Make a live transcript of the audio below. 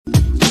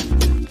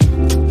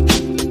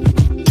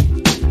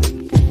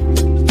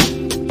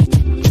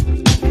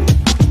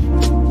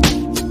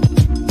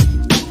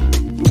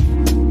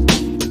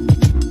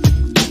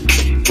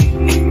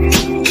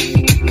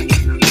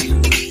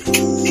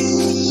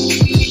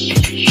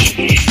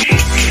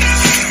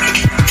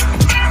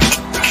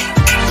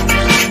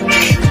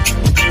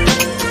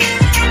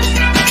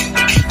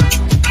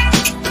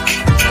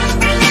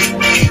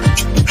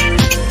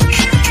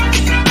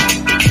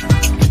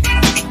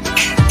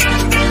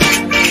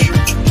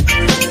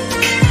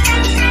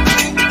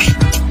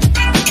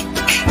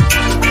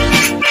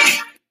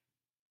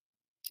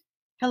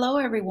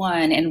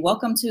everyone, and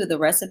welcome to The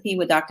Recipe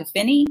with Dr.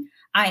 Finnie.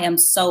 I am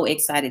so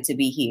excited to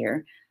be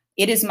here.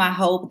 It is my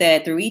hope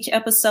that through each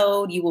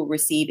episode, you will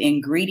receive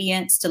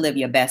ingredients to live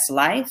your best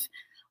life.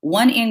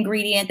 One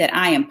ingredient that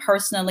I am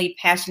personally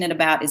passionate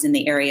about is in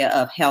the area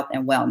of health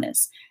and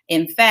wellness.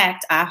 In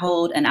fact, I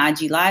hold an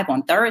IG Live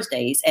on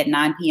Thursdays at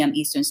 9 p.m.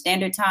 Eastern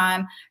Standard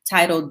Time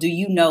titled, Do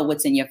You Know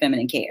What's in Your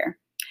Feminine Care?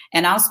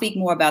 And I'll speak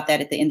more about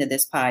that at the end of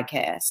this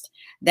podcast.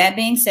 That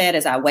being said,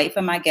 as I wait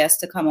for my guests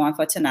to come on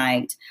for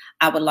tonight,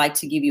 I would like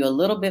to give you a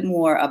little bit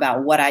more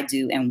about what I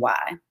do and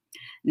why.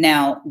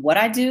 Now, what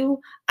I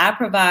do, I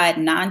provide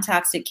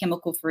non-toxic,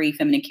 chemical-free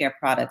feminine care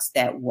products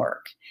that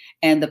work.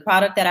 And the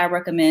product that I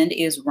recommend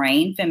is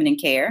Rain Feminine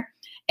Care.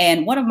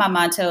 And one of my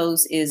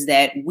mottos is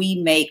that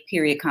we make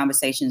period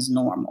conversations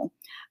normal.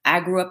 I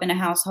grew up in a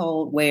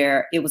household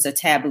where it was a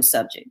taboo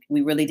subject.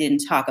 We really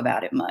didn't talk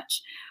about it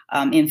much.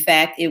 In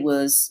fact, it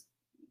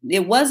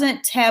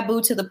wasn't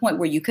taboo to the point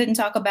where you couldn't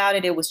talk about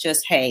it. It was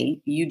just,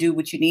 hey, you do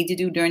what you need to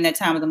do during that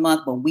time of the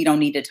month, but we don't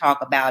need to talk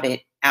about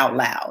it out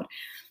loud.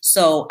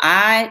 So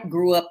I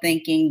grew up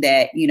thinking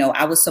that,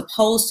 I was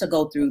supposed to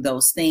go through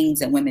those things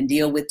that women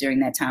deal with during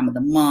that time of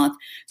the month,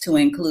 to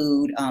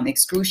include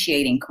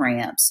excruciating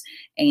cramps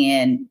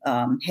and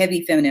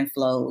heavy feminine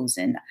flows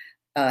and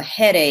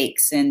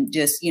headaches and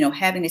just,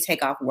 having to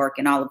take off work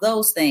and all of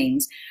those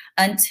things,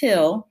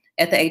 until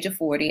at the age of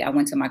 40, I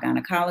went to my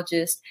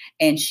gynecologist,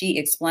 and she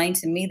explained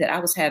to me that I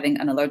was having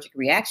an allergic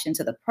reaction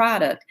to the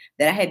product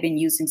that I had been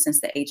using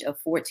since the age of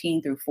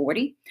 14 through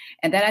 40,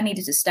 and that I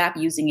needed to stop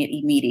using it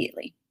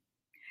immediately.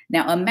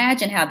 Now,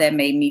 imagine how that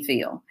made me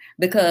feel,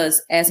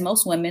 because as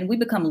most women, we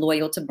become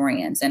loyal to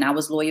brands, and I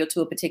was loyal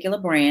to a particular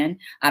brand.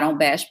 I don't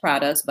bash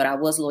products, but I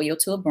was loyal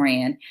to a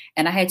brand,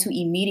 and I had to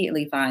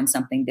immediately find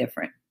something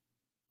different.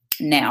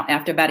 Now,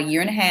 after about a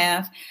year and a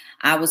half,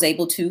 I was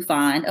able to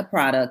find a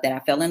product that I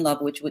fell in love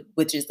with,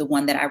 which is the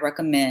one that I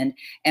recommend.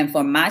 And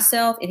for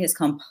myself, it has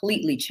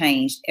completely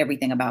changed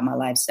everything about my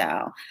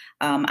lifestyle.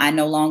 I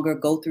no longer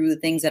go through the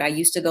things that I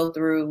used to go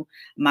through.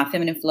 My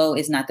feminine flow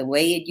is not the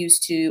way it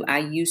used to. I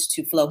used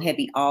to flow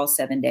heavy all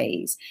 7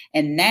 days.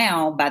 And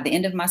now, by the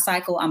end of my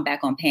cycle, I'm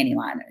back on panty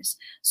liners.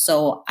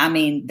 So,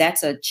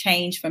 that's a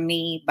change for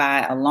me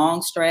by a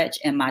long stretch.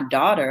 And my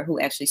daughter, who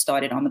actually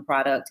started on the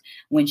product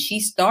when she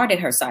started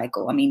her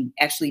cycle,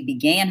 actually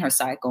began her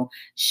cycle,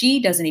 she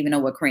doesn't even know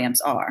what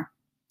cramps are.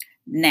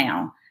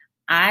 Now,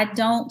 I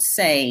don't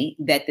say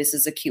that this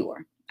is a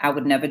cure. I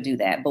would never do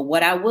that. But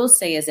what I will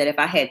say is that if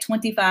I had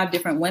 25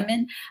 different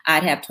women,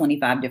 I'd have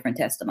 25 different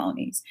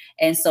testimonies.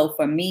 And so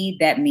for me,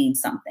 that means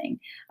something.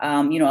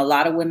 A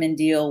lot of women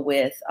deal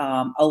with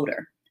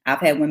odor. I've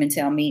had women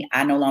tell me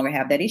I no longer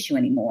have that issue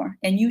anymore.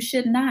 And you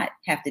should not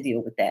have to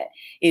deal with that.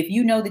 If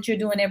you know that you're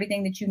doing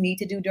everything that you need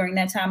to do during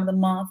that time of the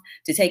month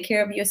to take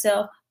care of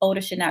yourself, odor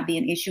should not be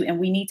an issue. And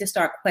we need to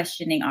start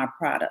questioning our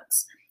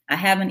products. I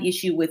have an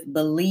issue with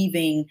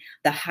believing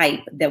the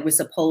hype that we're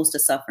supposed to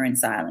suffer in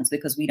silence,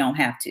 because we don't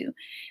have to.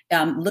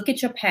 Look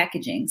at your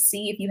packaging.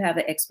 See if you have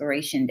an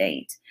expiration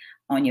date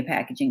on your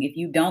packaging. If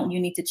you don't, you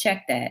need to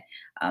check that.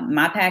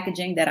 My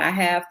packaging that I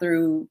have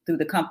through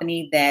the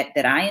company that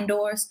I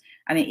endorse,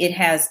 it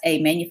has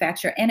a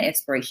manufacturer and an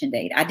expiration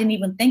date. I didn't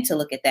even think to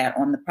look at that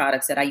on the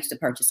products that I used to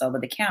purchase over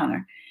the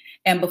counter.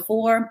 And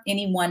before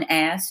anyone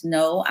asks,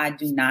 no, I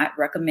do not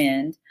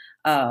recommend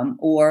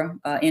or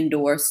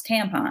endorse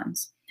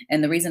tampons.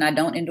 And the reason I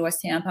don't endorse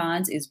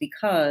tampons is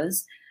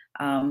because,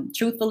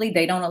 truthfully,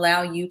 they don't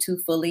allow you to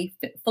fully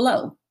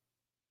flow.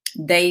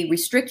 They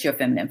restrict your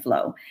feminine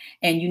flow,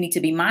 and you need to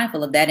be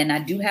mindful of that. And I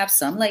do have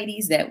some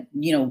ladies that,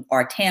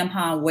 are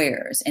tampon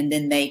wearers, and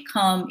then they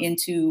come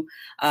into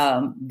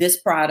this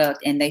product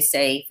and they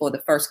say, for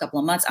the first couple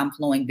of months, I'm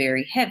flowing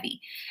very heavy.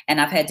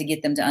 And I've had to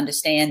get them to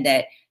understand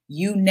that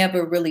you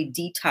never really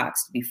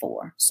detoxed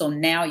before. So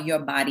now your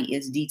body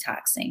is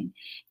detoxing,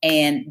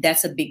 and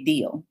that's a big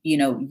deal. You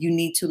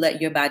need to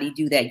let your body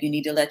do that. You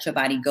need to let your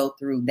body go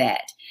through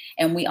that.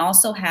 And we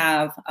also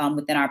have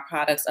within our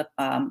products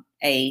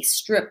a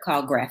strip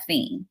called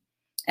graphene.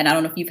 And I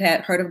don't know if you've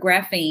heard of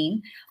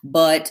graphene,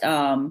 but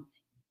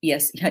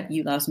yes,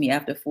 you lost me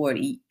after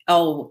 40.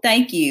 Oh,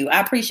 thank you.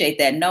 I appreciate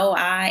that. No,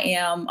 I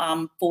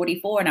am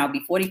 44 and I'll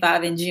be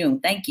 45 in June.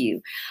 Thank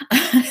you.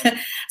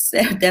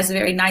 So that's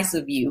very nice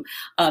of you.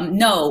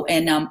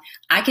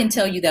 I can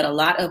tell you that a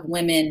lot of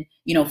women,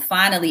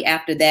 finally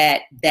after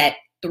that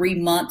 3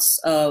 months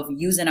of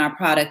using our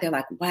product, they're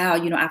like, wow,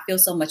 I feel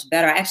so much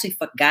better. I actually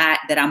forgot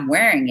that I'm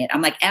wearing it.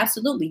 I'm like,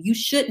 absolutely. You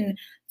shouldn't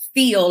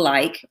feel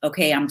like,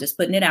 okay, I'm just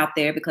putting it out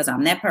there because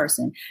I'm that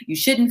person. You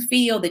shouldn't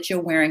feel that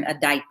you're wearing a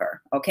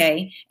diaper,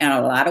 okay? And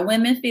a lot of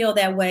women feel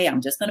that way. I'm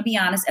just going to be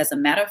honest. As a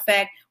matter of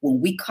fact, when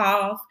we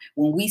cough,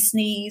 when we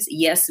sneeze,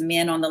 yes,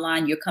 men on the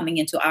line, you're coming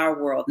into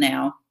our world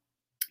now.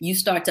 you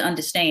start to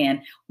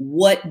understand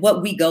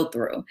what we go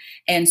through.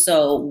 And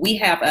so we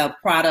have a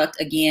product,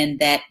 again,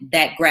 that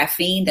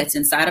graphene that's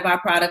inside of our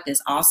product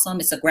is awesome.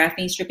 It's a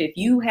graphene strip. If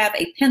you have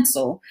a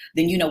pencil,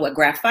 then you know what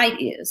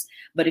graphite is.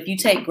 But if you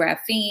take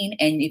graphene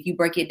and if you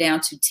break it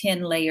down to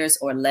 10 layers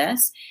or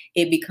less,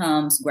 it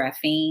becomes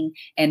graphene,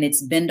 and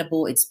it's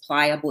bendable, it's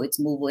pliable, it's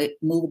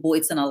movable.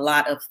 It's in a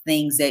lot of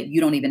things that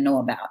you don't even know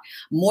about,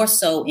 more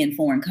so in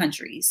foreign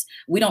countries.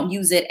 We don't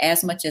use it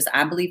as much as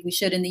I believe we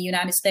should in the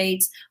United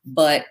States,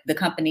 but the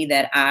company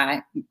that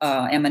I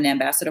am an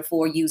ambassador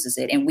for uses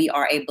it. And we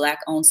are a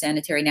Black-owned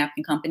sanitary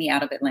napkin company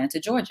out of Atlanta,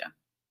 Georgia.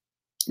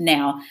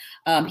 Now,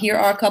 here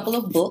are a couple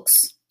of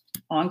books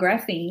on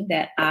graphene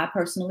that I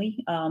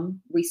personally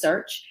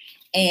research.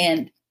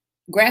 And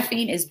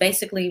graphene is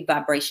basically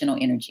vibrational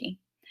energy.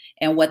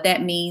 And what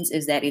that means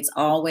is that it's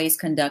always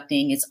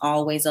conducting, it's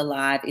always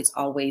alive, it's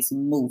always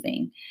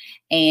moving.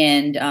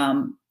 And,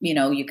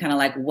 you're kind of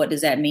like, what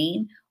does that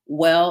mean?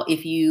 Well,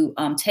 if you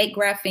take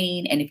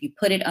graphene and if you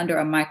put it under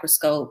a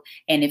microscope,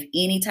 and if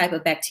any type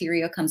of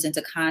bacteria comes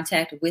into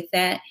contact with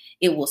that,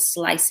 it will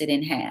slice it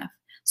in half.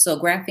 So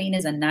graphene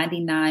is a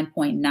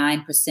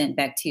 99.9%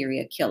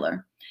 bacteria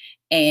killer.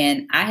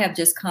 And I have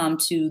just come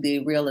to the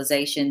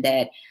realization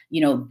that,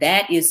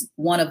 that is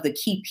one of the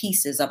key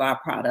pieces of our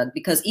product,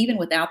 because even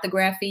without the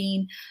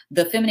graphene,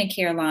 the feminine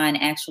care line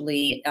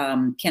actually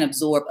can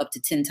absorb up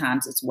to 10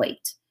 times its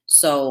weight.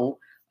 So,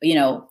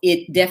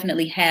 it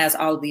definitely has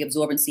all of the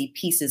absorbency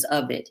pieces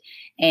of it.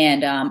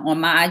 And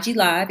on my IG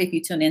Live, if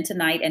you tune in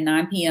tonight at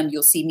 9 p.m.,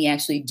 you'll see me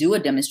actually do a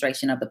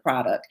demonstration of the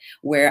product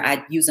where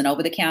I use an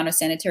over-the-counter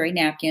sanitary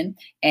napkin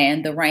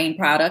and the Rain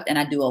product, and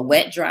I do a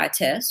wet-dry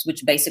test,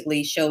 which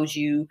basically shows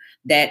you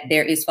that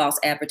there is false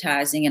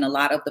advertising in a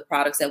lot of the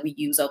products that we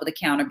use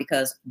over-the-counter,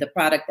 because the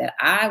product that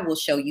I will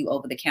show you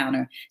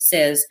over-the-counter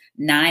says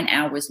 9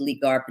 hours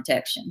leak guard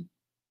protection.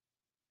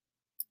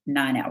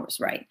 9 hours,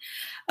 right?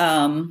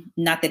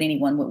 Not that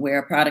anyone would wear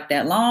a product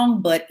that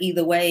long, but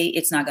either way,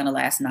 it's not going to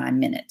last 9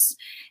 minutes.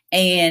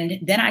 And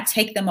then I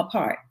take them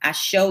apart. I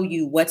show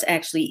you what's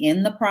actually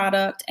in the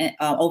product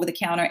over the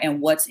counter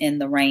and what's in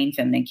the Rain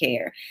Feminine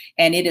Care.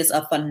 And it is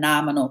a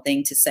phenomenal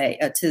thing to say,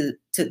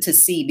 to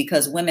see,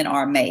 because women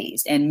are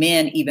amazed, and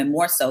men even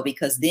more so,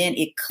 because then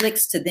it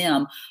clicks to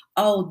them.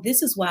 Oh,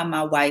 this is why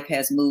my wife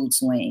has mood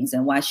swings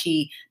and why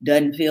she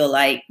doesn't feel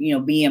like,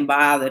 being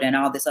bothered and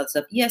all this other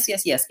stuff. Yes.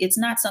 It's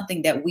not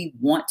something that we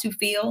want to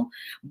feel,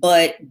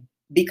 but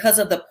because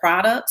of the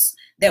products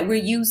that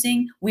we're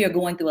using, we are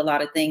going through a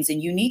lot of things.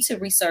 And you need to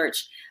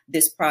research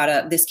this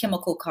product, this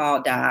chemical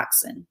called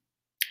dioxin.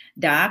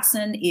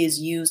 Dioxin is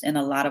used in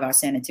a lot of our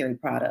sanitary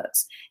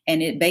products.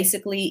 And it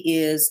basically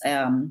is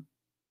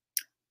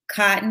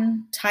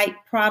cotton type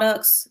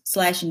products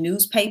 /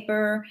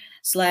 newspaper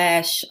 /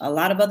 a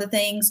lot of other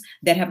things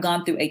that have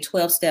gone through a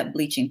 12-step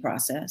bleaching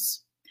process.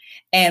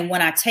 And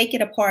when I take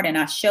it apart and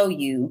I show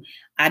you,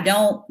 I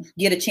don't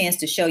get a chance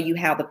to show you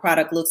how the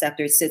product looks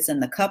after it sits in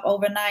the cup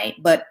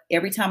overnight. But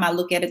every time I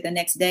look at it the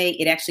next day,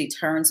 it actually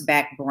turns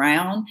back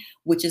brown,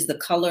 which is the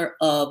color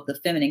of the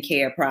feminine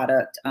care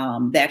product,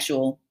 the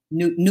actual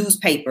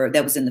newspaper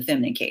that was in the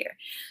feminine care.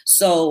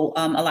 So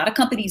a lot of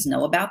companies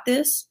know about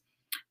this.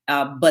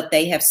 But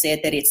they have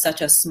said that it's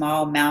such a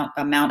small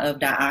amount of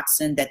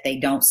dioxin that they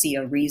don't see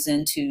a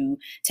reason to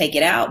take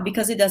it out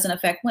because it doesn't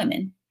affect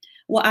women.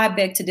 Well, I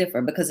beg to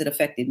differ, because it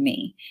affected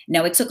me.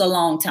 Now, it took a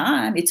long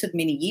time. It took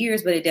many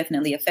years, but it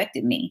definitely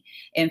affected me.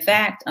 In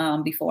fact,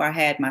 before I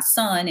had my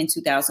son in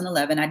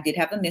 2011, I did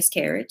have a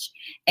miscarriage,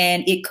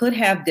 and it could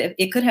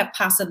have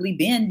possibly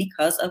been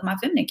because of my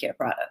feminine care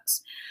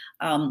products.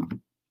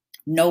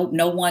 No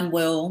one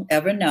will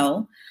ever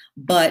know.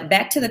 But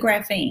back to the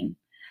graphene.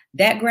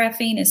 That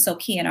graphene is so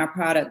key in our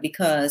product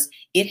because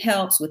it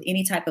helps with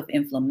any type of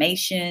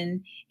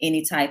inflammation,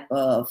 any type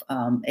of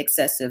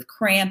excessive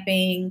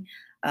cramping,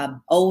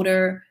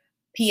 odor,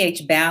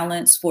 pH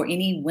balance for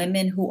any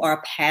women who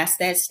are past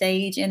that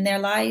stage in their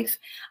life.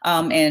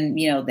 And,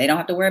 they don't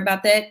have to worry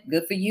about that.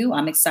 Good for you.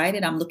 I'm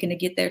excited. I'm looking to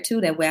get there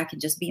too. That way I can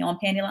just be on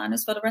panty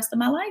liners for the rest of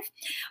my life.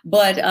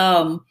 But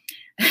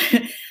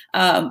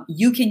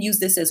you can use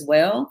this as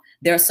well.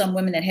 There are some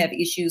women that have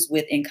issues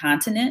with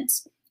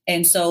incontinence.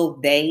 And so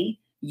they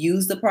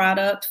use the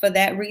product for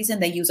that reason.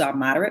 They use our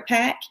moderate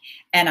pack.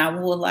 And I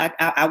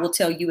will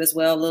tell you as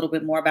well a little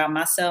bit more about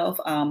myself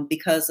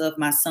because of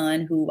my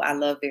son, who I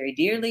love very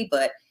dearly,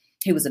 but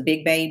he was a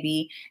big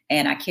baby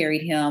and I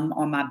carried him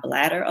on my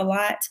bladder a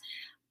lot.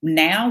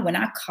 Now, when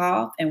I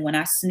cough and when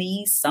I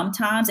sneeze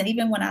sometimes, and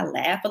even when I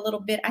laugh a little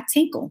bit, I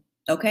tinkle.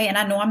 Okay. And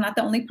I know I'm not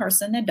the only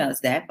person that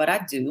does that, but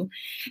I do.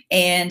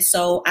 And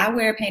so I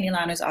wear panty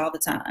liners all the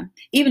time.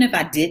 Even if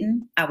I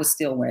didn't, I would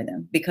still wear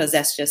them because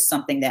that's just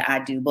something that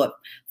I do. But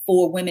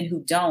for women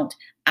who don't,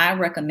 I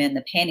recommend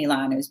the panty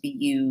liners be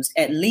used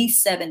at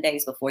least 7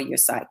 days before your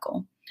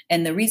cycle.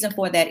 And the reason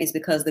for that is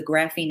because the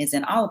graphene is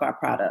in all of our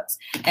products.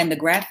 And the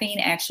graphene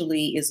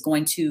actually is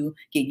going to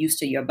get used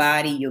to your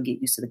body. You'll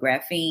get used to the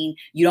graphene.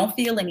 You don't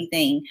feel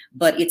anything,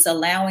 but it's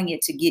allowing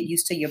it to get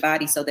used to your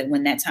body so that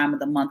when that time of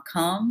the month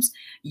comes,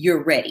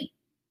 you're ready.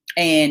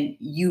 and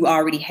you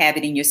already have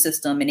it in your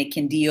system and it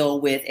can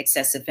deal with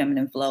excessive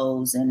feminine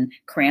flows and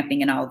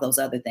cramping and all of those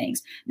other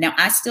things. Now,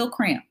 I still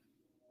cramp.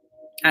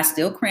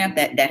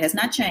 That has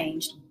not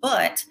changed,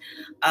 but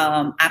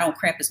I don't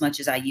cramp as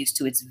much as I used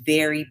to. It's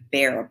very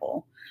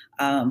bearable.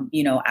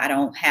 I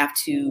don't have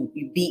to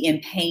be in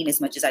pain as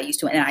much as I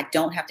used to. And I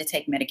don't have to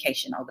take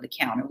medication over the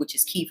counter, which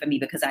is key for me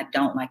because I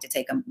don't like to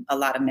take a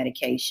lot of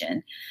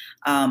medication.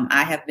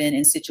 I have been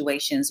in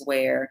situations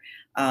where,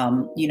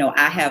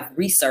 I have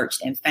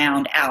researched and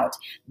found out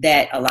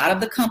that a lot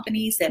of the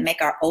companies that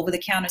make our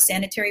over-the-counter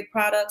sanitary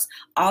products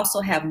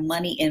also have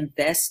money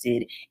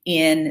invested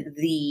in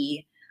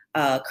the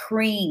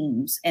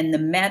creams and the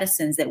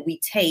medicines that we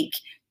take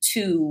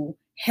to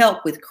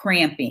help with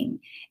cramping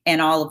and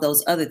all of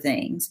those other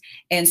things.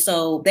 And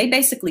so they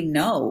basically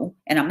know,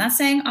 and I'm not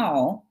saying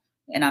all,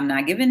 and I'm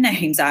not giving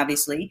names,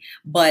 obviously,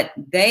 but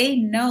they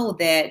know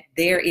that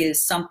there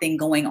is something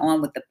going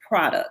on with the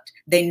product.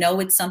 They know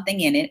it's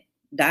something in it,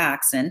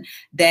 dioxin,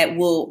 that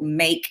will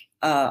make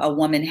a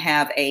woman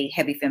have a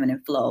heavy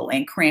feminine flow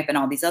and cramp and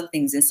all these other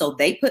things. And so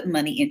they put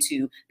money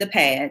into the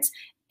pads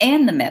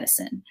and the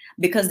medicine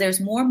because there's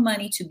more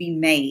money to be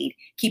made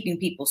keeping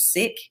people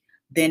sick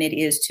than it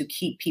is to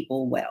keep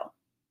people well.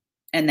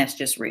 And that's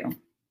just real.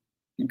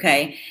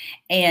 Okay.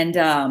 And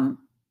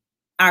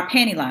our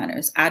panty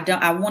liners,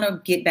 I want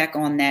to get back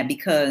on that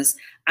because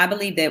I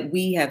believe that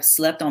we have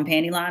slept on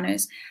panty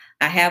liners.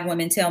 I have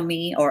women tell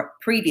me, or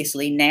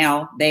previously,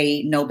 now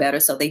they know better,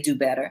 so they do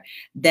better,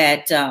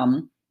 that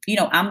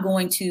I'm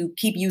going to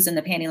keep using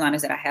the panty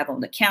liners that I have on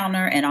the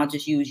counter, and I'll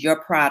just use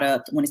your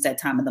product when it's that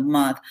time of the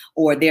month,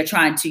 or they're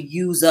trying to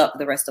use up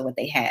the rest of what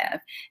they have.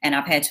 And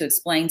I've had to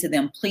explain to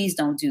them, please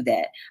don't do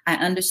that. I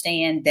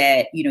understand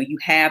that, you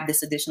have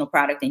this additional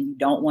product and you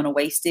don't want to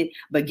waste it,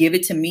 but give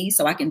it to me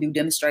so I can do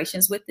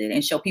demonstrations with it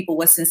and show people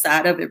what's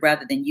inside of it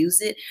rather than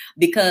use it,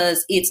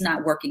 because it's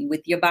not working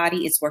with your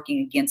body, it's working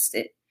against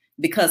it.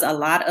 Because a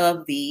lot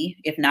of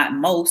if not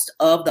most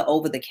of the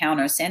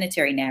over-the-counter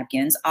sanitary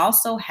napkins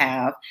also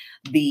have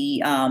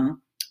the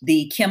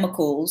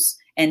chemicals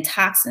and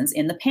toxins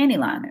in the panty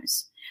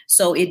liners.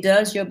 So it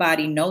does your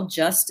body no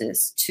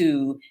justice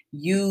to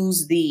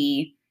use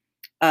the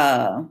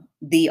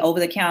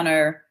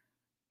over-the-counter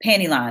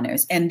panty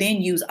liners and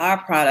then use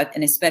our product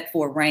and expect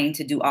for rain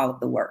to do all of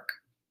the work.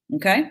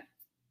 Okay.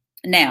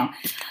 Now,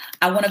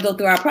 I want to go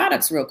through our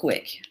products real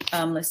quick.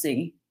 Let's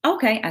see.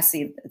 Okay, I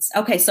see.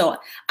 Okay, so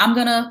I'm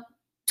going to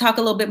talk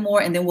a little bit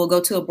more and then we'll go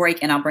to a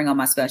break and I'll bring on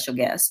my special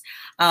guest.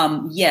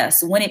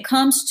 Yes, when it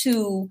comes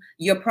to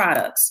your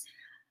products,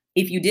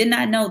 if you did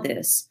not know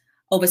this,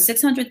 over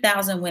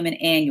 600,000 women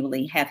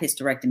annually have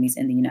hysterectomies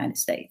in the United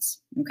States,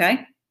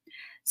 okay?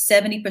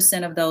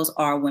 70% of those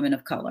are women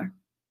of color.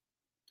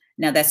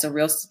 Now, that's a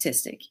real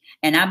statistic.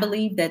 And I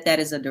believe that that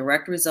is a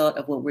direct result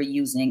of what we're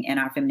using in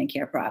our feminine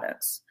care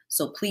products.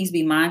 So please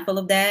be mindful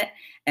of that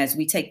as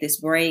we take this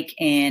break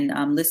and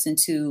listen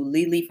to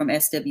Lily from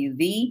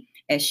SWV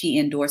as she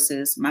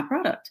endorses my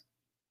product.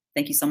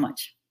 Thank you so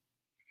much.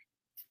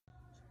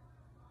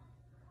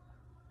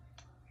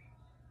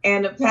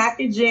 And the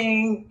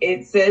packaging,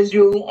 it says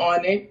you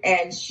on it.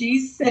 And she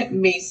sent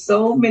me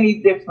so many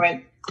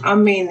different,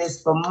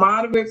 it's for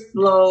moderate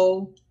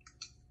flow,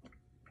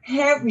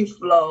 heavy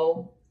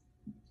flow.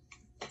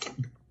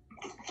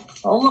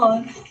 Hold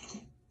on.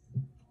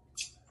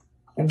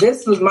 And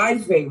this was my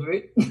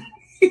favorite.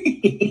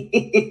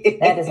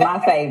 That is my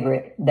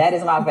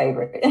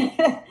favorite.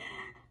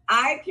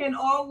 I can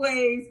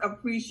always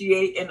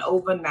appreciate an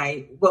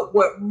overnight, but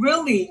what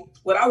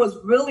I was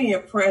really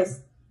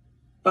impressed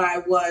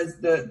by was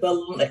the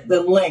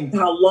length,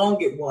 how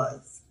long it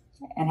was.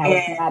 And how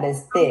it's not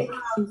as thick.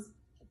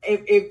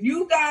 If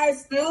you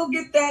guys still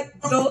get those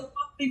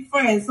monthly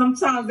friends,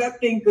 sometimes that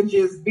thing could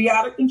just be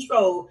out of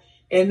control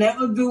and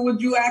never do what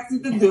you asked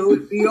it to do.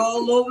 It'd be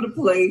all over the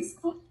place.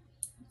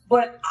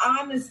 But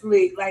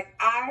honestly,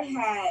 I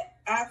had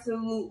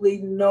absolutely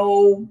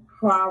no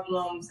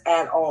problems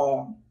at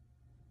all.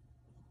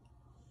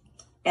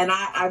 And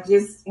I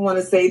just want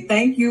to say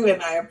thank you,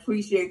 and I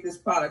appreciate this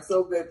product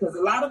so good, because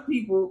a lot of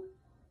people,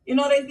 they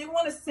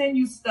want to send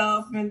you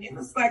stuff, and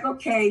it's like,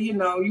 okay, you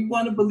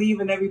want to believe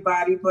in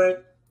everybody,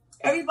 but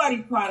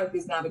everybody's product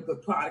is not a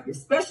good product,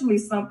 especially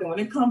something when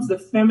it comes to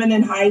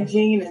feminine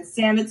hygiene and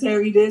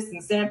sanitary this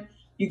and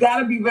you got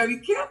to be very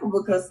careful,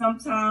 because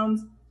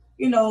sometimes,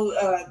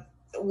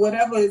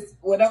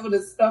 whatever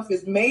the stuff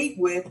is made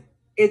with,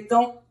 it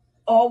don't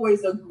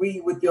always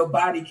agree with your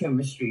body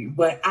chemistry.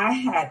 But I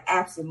had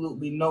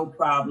absolutely no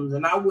problems,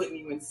 and I wouldn't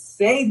even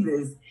say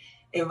this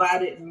if I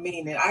didn't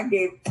mean it. I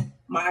gave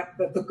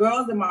the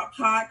girls in my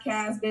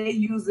podcast, they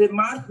use it.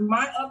 My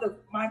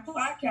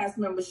podcast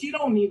member, she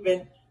don't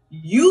even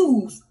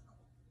use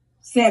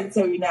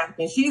sanitary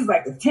napkins. She's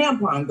like a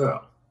tampon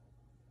girl.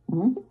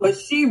 Mm-hmm. But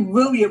she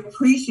really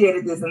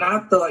appreciated this, and I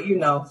thought,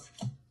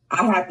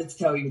 I have to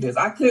tell you this.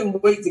 I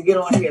couldn't wait to get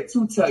on here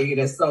to tell you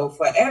this. So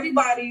for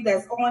everybody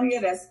that's on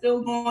here that's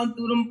still going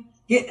through them,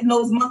 getting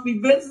those monthly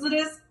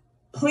visitors,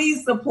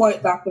 please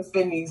support Dr.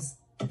 Finnie's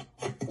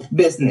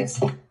business.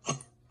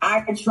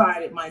 I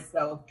tried it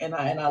myself and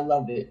I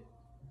loved it.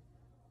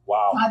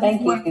 Wow.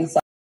 Thank you.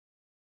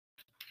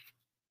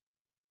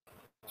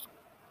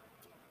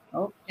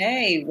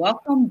 Okay,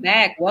 welcome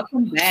back.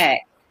 Welcome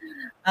back.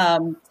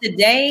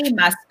 Today,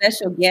 my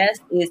special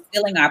guest is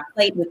filling our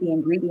plate with the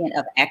ingredient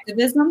of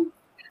activism.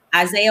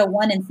 Isaiah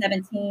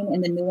 1:17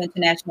 in the New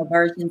International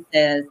Version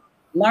says,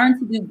 learn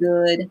to do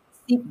good,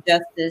 seek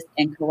justice,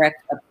 and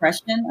correct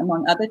oppression,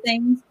 among other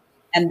things.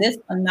 And this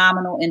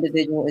phenomenal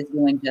individual is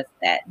doing just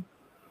that.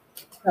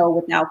 So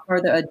without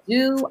further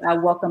ado, I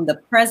welcome the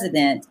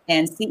president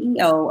and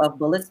CEO of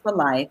Bullets for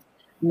Life,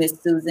 Ms.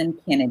 Susan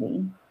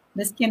Kennedy.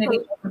 Ms. Kennedy,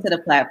 welcome to the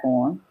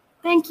platform.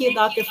 Thank you,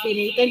 Dr.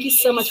 Finnie. Thank you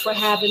so much for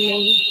having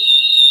me.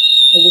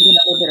 So we're getting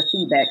a little bit of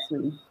feedback,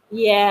 sweetie.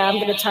 Yeah, I'm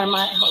going to turn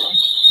my, hold on.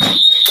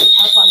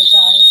 I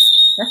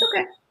apologize. That's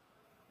okay.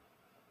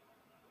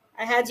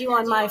 I had you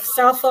on my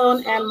cell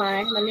phone and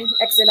let me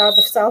exit out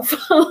the cell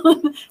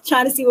phone,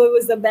 trying to see what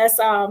was the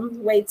best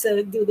way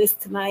to do this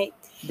tonight.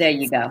 There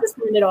you go. Just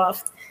turn it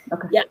off.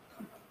 Okay. Yeah.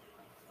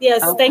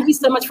 Yes, okay. Thank you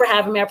so much for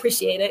having me. I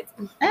appreciate it.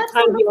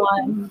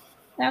 Absolutely.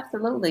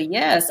 Absolutely.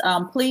 Yes.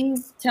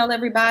 Please tell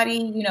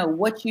everybody,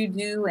 what you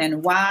do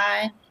and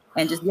why,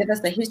 and just give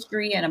us a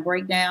history and a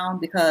breakdown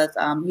because,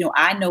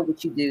 I know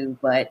what you do,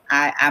 but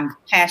I'm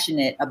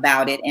passionate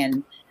about it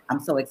and I'm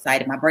so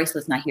excited. My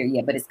bracelet's not here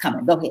yet, but it's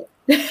coming. Go ahead.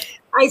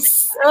 I'm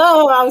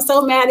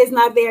so mad it's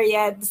not there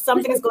yet.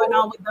 Something is going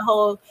on with the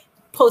whole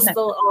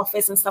postal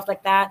office and stuff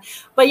like that.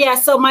 But yeah,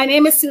 so my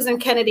name is Susan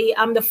Kennedy.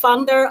 I'm the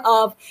founder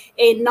of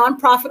a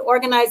nonprofit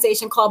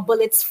organization called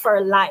Bullets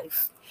for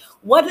Life.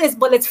 What is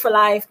Bullets for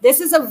Life? This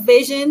is a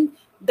vision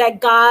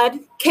that God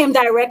came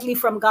directly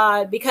from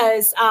God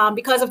because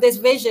of this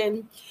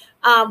vision,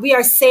 we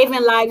are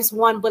saving lives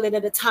one bullet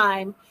at a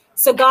time.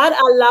 So God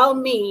allowed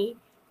me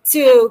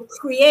to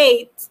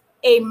create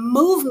a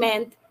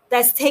movement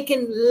that's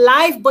taking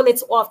live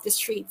bullets off the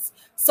streets.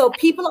 So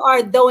people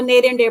are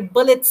donating their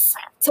bullets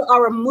to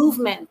our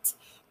movement.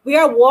 We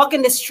are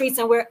walking the streets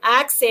and we're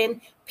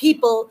asking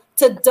people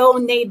to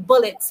donate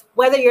bullets,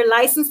 whether you're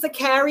licensed to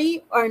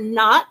carry or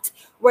not.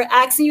 We're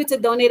asking you to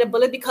donate a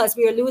bullet because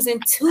we are losing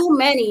too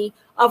many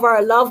of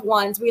our loved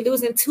ones. We're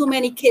losing too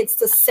many kids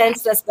to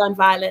senseless gun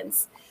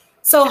violence.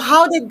 So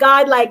how did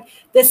God,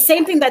 the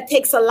same thing that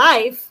takes a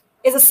life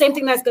is the same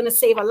thing that's going to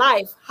save a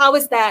life? How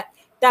is that?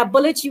 That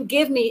bullet you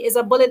give me is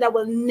a bullet that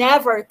will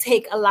never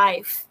take a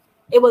life.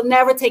 It will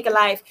never take a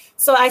life.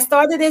 So I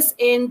started this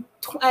in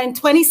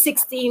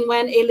 2016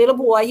 when a little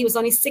boy, he was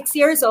only 6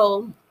 years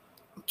old,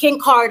 King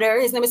Carter,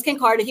 his name is King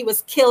Carter, he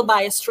was killed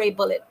by a stray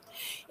bullet.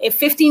 A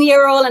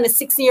 15-year-old and a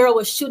 16-year-old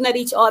was shooting at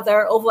each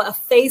other over a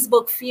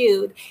Facebook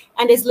feud,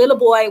 and this little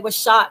boy was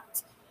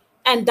shot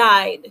and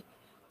died.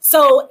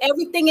 So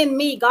everything in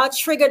me, God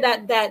triggered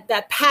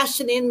that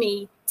passion in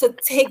me to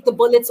take the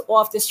bullets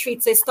off the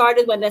streets. It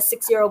started when that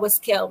 6-year-old was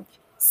killed.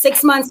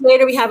 6 months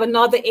later, we have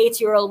another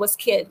 8-year-old was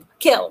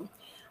killed.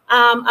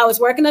 I was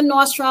working at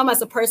Nordstrom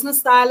as a personal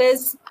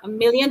stylist, $1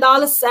 million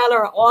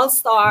seller,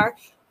 all-star.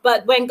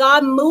 But when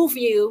God moves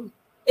you,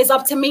 it's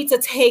up to me to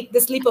take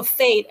this leap of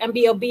faith and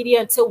be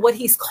obedient to what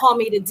he's called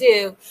me to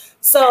do.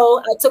 So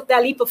I took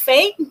that leap of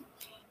faith,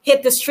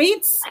 hit the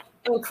streets,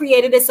 and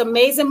created this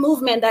amazing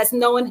movement that's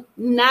known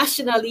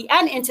nationally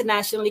and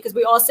internationally, because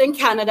we're also in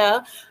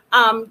Canada,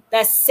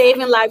 that's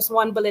saving lives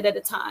one bullet at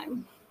a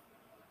time.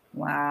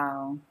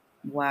 Wow.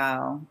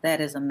 Wow.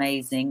 That is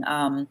amazing.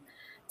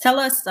 Tell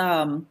us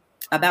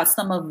about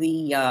some of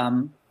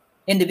the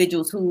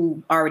individuals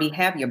who already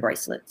have your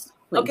bracelets.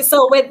 Please. Okay,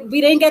 so we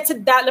didn't get to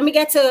that. Let me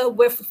get to,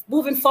 we're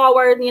moving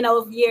forward,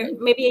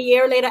 maybe a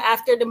year later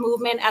after the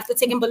movement, after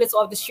taking bullets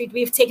off the street,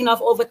 we've taken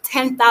off over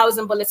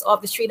 10,000 bullets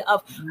off the street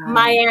of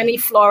Miami,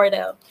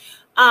 Florida,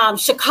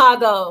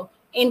 Chicago,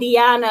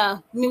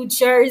 Indiana, New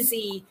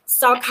Jersey,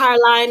 South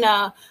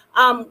Carolina.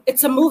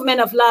 It's a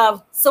movement of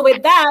love. So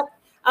with that,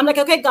 I'm like,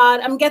 okay, God,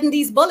 I'm getting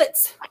these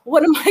bullets.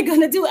 What am I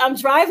going to do? I'm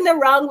driving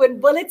around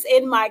with bullets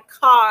in my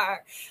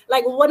car.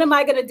 Like, what am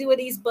I going to do with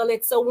these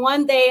bullets? So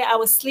one day I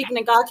was sleeping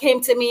and God came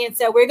to me and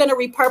said, we're going to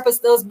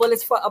repurpose those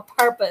bullets for a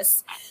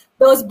purpose.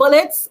 Those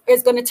bullets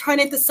is going to turn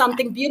into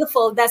something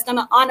beautiful that's going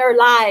to honor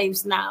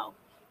lives now,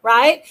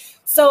 right?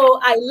 So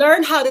I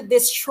learned how to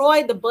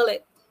destroy the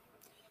bullet.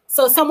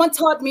 So someone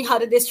taught me how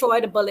to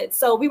destroy the bullet.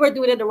 So we were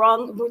doing it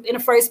in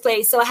the first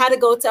place. So I had to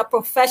go to a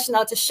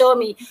professional to show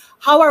me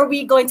how are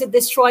we going to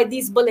destroy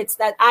these bullets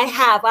that I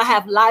have. I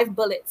have live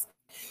bullets.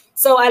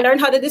 So I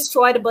learned how to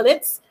destroy the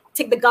bullets,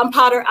 take the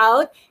gunpowder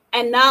out.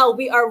 And now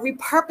we are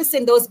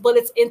repurposing those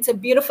bullets into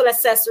beautiful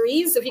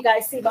accessories. If you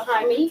guys see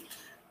behind me,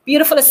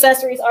 beautiful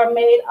accessories are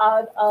made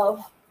out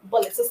of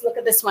bullets. Let's look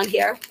at this one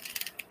here.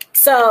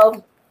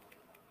 So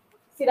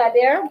see that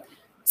there?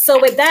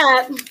 So with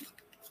that,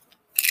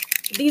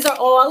 these are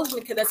all,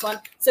 look at this one.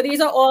 So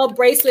these are all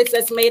bracelets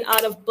that's made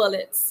out of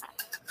bullets.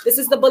 This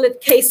is the bullet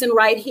casing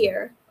right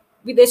here.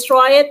 We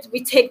destroy it.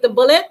 We take the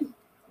bullet.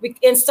 We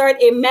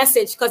insert a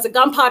message because the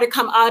gunpowder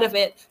come out of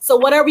it. So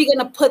what are we going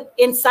to put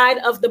inside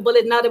of the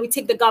bullet now that we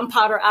take the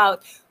gunpowder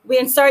out? we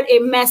insert a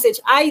message.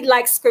 I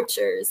like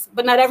scriptures,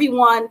 but not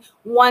everyone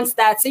wants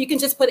that. So you can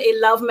just put a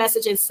love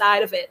message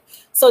inside of it.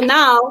 So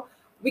now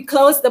we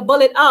close the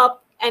bullet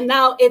up, and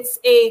now it's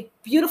a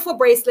beautiful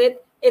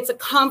bracelet. It's a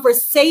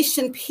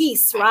conversation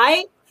piece,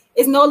 right?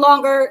 It's no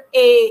longer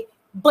a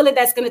bullet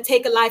that's going to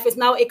take a life. It's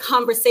now a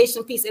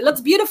conversation piece. It looks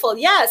beautiful,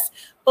 yes.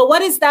 But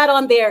what is that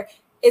on there?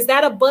 Is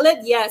that a bullet?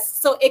 Yes.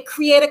 So it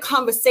created a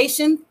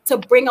conversation to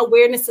bring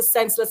awareness to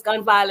senseless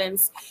gun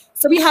violence.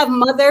 So we have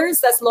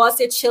mothers that's lost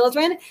their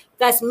children,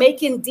 that's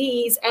making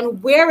these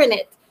and wearing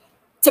it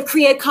to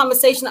create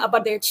conversation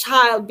about their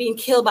child being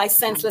killed by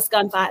senseless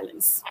gun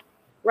violence,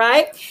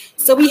 right?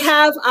 So we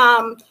have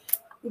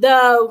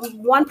the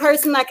one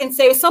person I can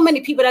say, so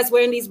many people that's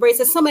wearing these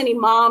bracelets, so many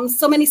moms,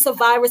 so many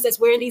survivors that's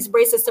wearing these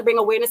bracelets to bring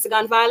awareness to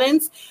gun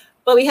violence.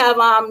 But we have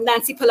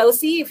Nancy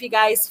Pelosi. If you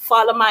guys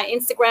follow my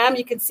Instagram,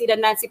 you can see that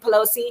Nancy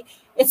Pelosi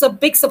is a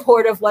big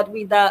supporter of what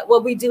we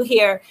do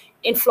here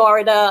in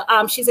Florida.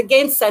 She's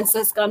against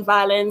senseless gun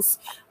violence.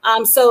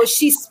 So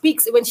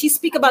when she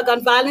speaks about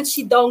gun violence,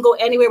 she don't go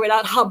anywhere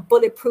without her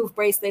bulletproof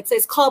bracelet. So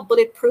it's called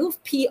Bulletproof,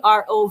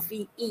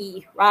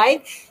 PROVE,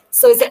 right?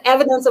 So it's the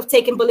evidence of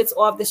taking bullets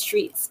off the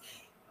streets.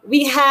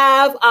 We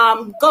have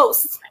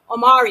Ghost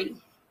Omari,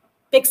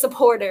 big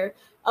supporter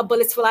of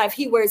Bullets for Life.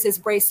 He wears his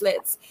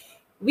bracelets.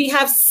 We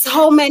have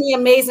so many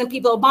amazing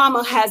people.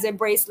 Obama has a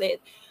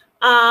bracelet.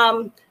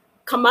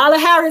 Kamala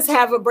Harris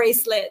have a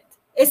bracelet.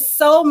 It's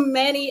so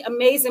many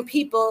amazing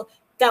people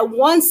that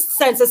want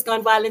senseless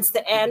gun violence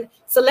to end.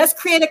 So let's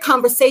create a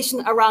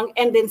conversation around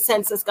ending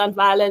senseless gun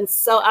violence.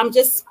 So I'm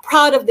just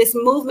proud of this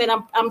movement.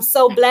 I'm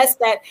so blessed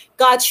that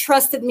God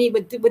trusted me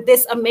with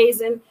this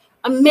amazing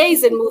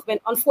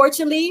movement.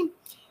 Unfortunately,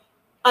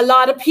 a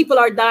lot of people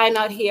are dying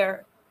out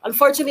here.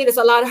 Unfortunately, there's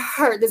a lot of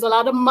hurt. There's a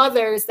lot of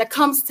mothers that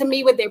comes to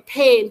me with their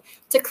pain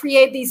to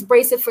create these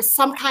bracelets for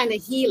some kind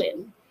of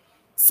healing.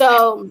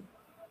 So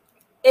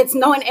it's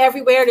known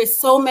everywhere. There's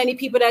so many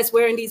people that's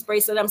wearing these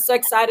bracelets. I'm so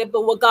excited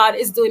about what God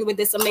is doing with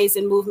this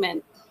amazing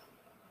movement.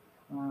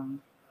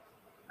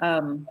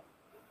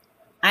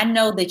 I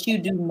know that you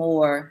do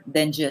more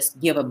than just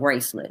give a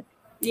bracelet.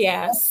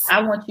 Yes.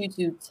 I want you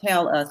to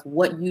tell us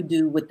what you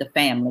do with the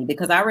family,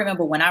 because I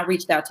remember when I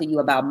reached out to you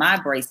about my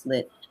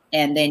bracelet,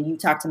 and then you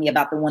talked to me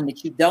about the one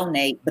that you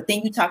donate, but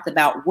then you talked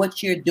about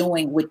what you're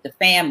doing with the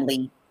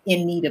family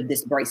in need of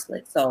this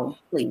bracelet. So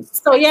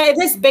please. So yeah,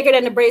 it is bigger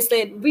than the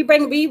bracelet. We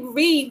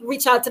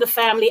reach out to the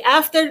family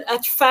after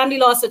a family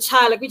lost a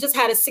child. Like we just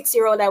had a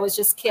 6-year-old that was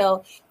just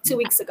killed 2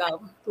 weeks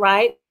ago,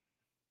 right?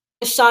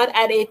 Shot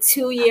at a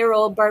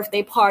 2-year-old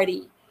birthday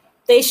party.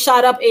 They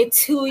shot up a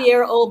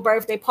 2-year-old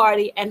birthday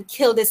party and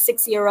killed a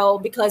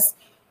 6-year-old because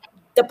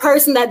the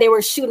person that they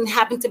were shooting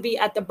happened to be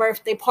at the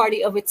birthday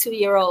party of a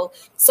 2-year-old.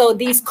 So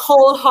these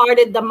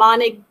cold-hearted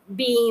demonic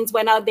beings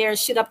went out there and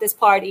shoot up this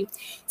party.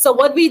 So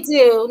what we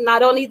do,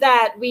 not only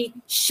that, we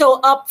show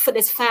up for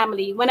this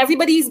family. When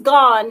everybody's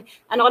gone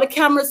and all the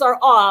cameras are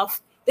off,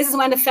 this is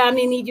when the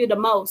family need you the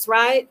most,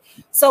 right?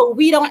 So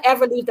we don't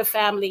ever leave the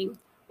family.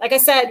 Like I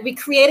said, we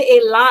created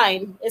a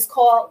line. It's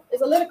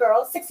a little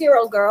girl,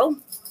 6-year-old girl.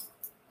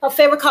 Her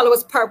favorite color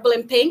was purple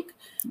and pink.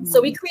 So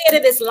we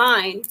created this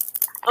line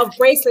of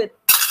bracelets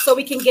so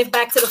we can give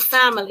back to the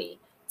family.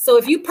 So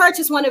if you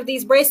purchase one of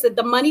these bracelets,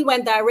 the money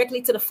went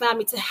directly to the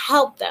family to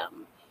help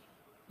them.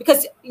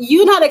 Because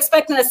you're not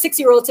expecting a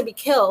 6-year-old to be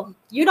killed.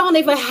 You don't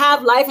even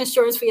have life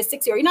insurance for your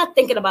 6-year-old. You're not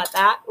thinking about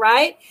that,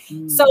 right?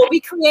 So we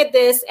create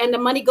this and the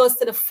money goes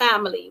to the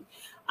family.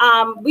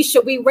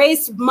 We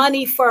raise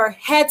money for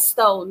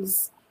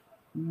headstones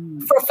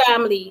for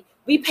family.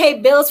 We pay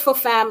bills for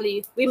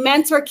family. We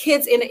mentor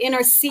kids in the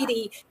inner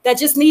city that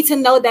just need to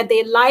know that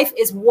their life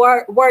is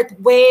worth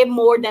way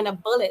more than a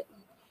bullet.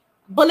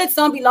 Bullets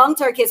don't belong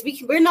to our kids.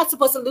 We're not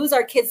supposed to lose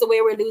our kids the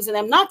way we're losing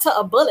them, not to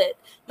a bullet,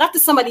 not to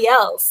somebody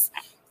else.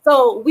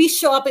 So we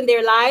show up in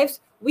their lives.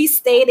 We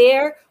stay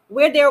there.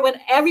 We're there when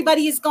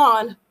everybody is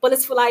gone.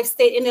 Bullets for Life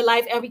stay in their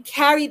life, and we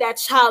carry that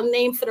child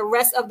name for the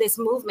rest of this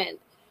movement.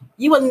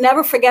 You will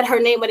never forget her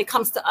name when it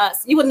comes to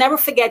us. You will never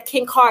forget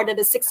King Carter,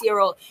 the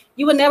 6-year-old.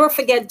 You will never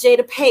forget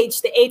Jada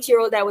Page, the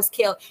 8-year-old that was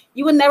killed.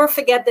 You will never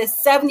forget the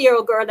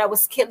 7-year-old girl that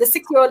was killed, the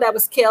 6-year-old that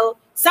was killed,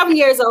 7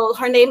 years old.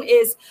 Her name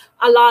is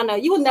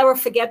Alana. You will never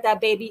forget that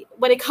baby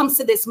when it comes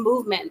to this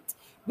movement.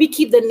 We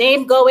keep the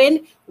name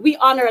going. We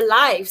honor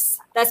lives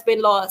that's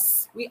been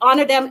lost. We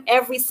honor them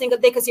every single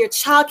day because your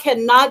child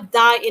cannot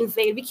die in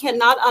vain. We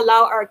cannot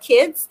allow our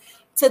kids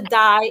to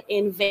die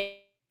in vain.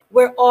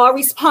 We're all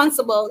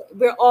responsible.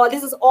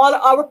 This is all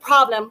our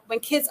problem when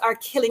kids are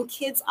killing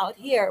kids out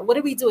here. What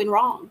are we doing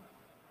wrong?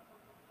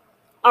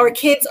 Our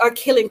kids are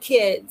killing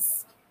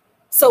kids.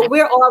 So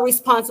we're all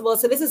responsible.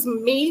 So this is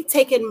me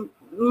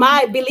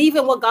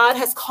believing what God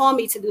has called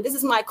me to do. This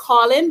is my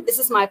calling. This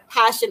is my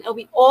passion. And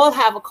we all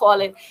have a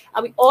calling.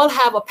 And we all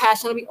have a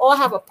passion. And we all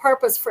have a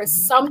purpose for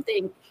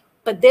something.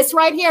 But this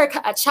right here,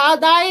 a child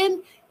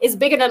dying, is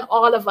bigger than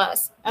all of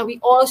us. And we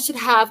all should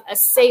have a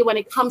say when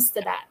it comes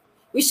to that.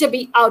 We should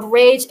be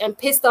outraged and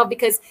pissed off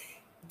because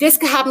this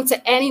could happen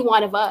to any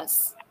one of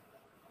us.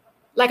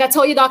 Like I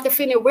told you, Dr.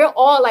 Finnie, we're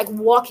all like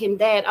walking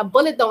dead. A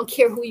bullet don't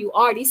care who you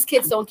are. These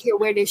kids don't care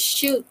where they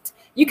shoot.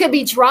 You could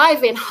be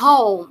driving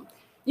home.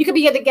 You could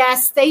be at the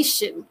gas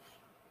station.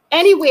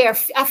 Anywhere,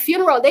 a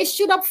funeral. They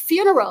shoot up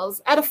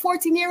funerals. At a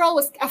 14-year-old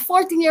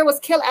was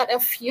killed at a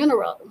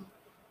funeral.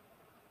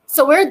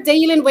 So we're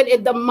dealing with a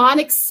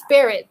demonic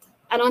spirit.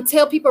 And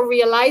until people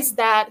realize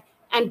that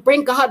and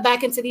bring God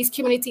back into these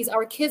communities,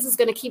 our kids is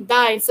going to keep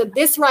dying. So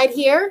this right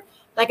here,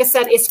 like I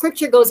said, a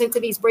scripture goes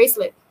into these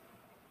bracelets.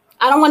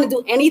 I don't want to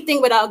do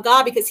anything without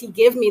God because he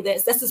gave me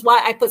this. This is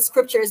why I put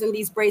scriptures in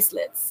these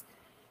bracelets.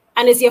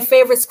 And it's your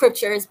favorite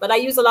scriptures, but I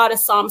use a lot of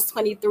Psalms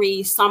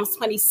 23, Psalms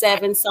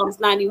 27, Psalms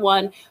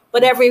 91.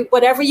 Whatever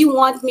you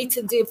want me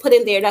to do, put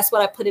in there. That's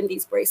what I put in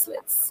these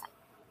bracelets.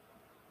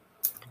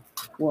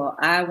 Well,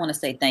 I want to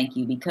say thank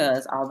you,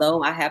 because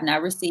although I have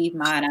not received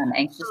mine, I'm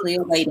anxiously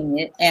awaiting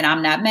it. And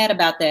I'm not mad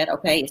about that.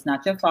 Okay. It's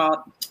not your fault.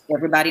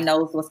 Everybody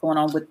knows what's going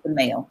on with the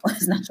mail.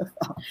 It's not your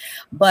fault.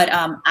 But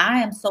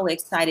I am so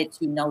excited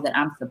to know that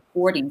I'm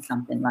supporting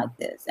something like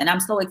this. And I'm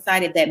so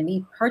excited that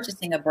me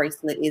purchasing a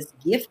bracelet is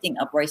gifting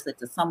a bracelet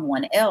to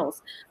someone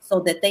else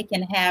so that they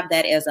can have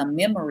that as a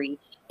memory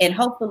and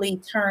hopefully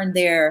turn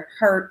their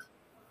hurt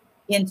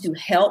into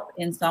help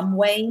in some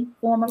way,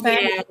 form of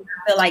fashion. Yeah.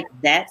 I feel like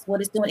that's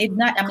what it's doing. It's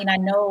not, I mean, I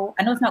know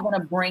it's not going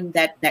to bring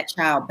that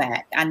child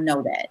back. I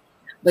know that.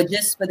 But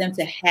just for them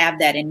to have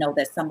that and know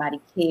that somebody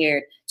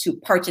cared to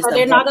purchase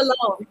they're not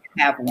alone.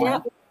 Have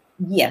one.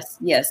 Yeah.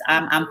 Yes.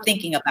 I'm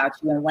thinking about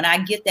you. And when I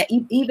get that,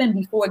 even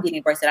before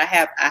getting bracelet,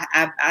 I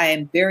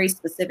am very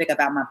specific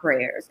about my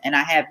prayers, and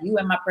I have you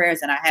in my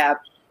prayers, and I have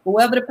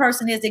whoever the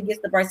person is that gets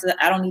the bracelet.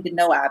 I don't need to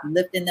know. I'm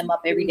lifting them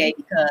up every day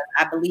because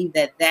I believe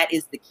that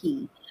is the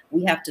key.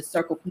 We have to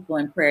circle people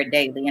in prayer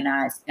daily. And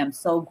I am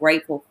so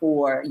grateful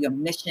for your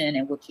mission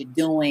and what you're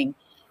doing.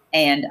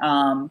 And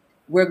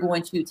we're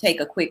going to take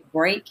a quick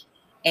break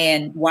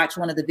and watch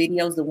one of the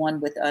videos, the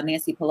one with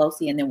Nancy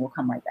Pelosi, and then we'll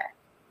come right back.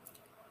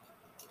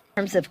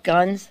 In terms of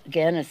guns,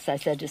 again, as I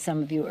said to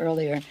some of you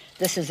earlier,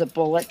 this is a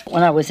bullet.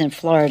 When I was in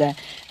Florida,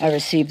 I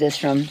received this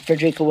from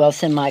Frederica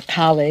Wilson, my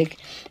colleague.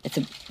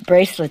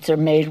 Bracelets are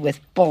made with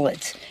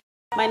bullets.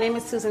 My name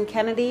is Susan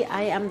Kennedy.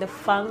 I am the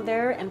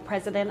founder and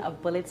president of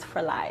Bullets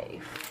for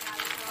Life.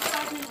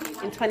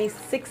 In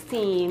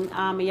 2016,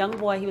 a young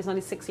boy, he was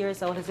only 6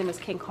 years old, his name is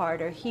King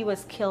Carter, he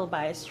was killed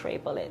by a stray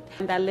bullet.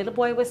 And that little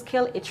boy was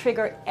killed, it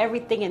triggered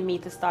everything in me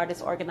to start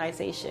this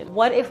organization.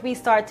 What if we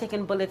start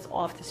taking bullets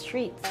off the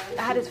streets?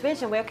 I had this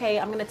vision where, okay,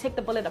 I'm gonna take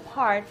the bullet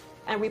apart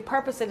and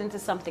repurpose it into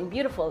something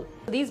beautiful.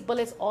 These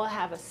bullets all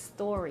have a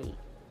story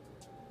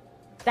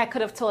that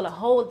could have told a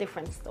whole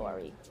different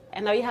story.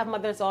 And now you have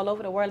mothers all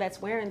over the world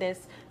that's wearing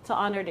this to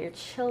honor their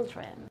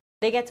children.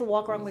 They get to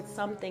walk around with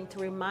something to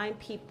remind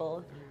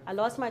people, I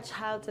lost my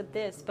child to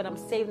this, but I'm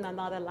saving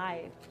another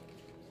life.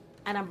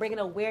 And I'm bringing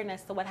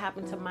awareness to what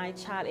happened to my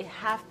child. It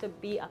has to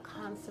be a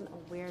constant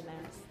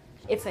awareness.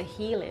 It's a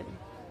healing.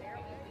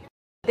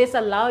 This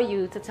allows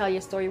you to tell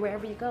your story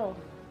wherever you go,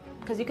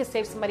 because you can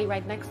save somebody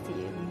right next to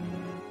you.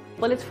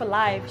 Bullets for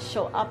Life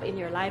show up in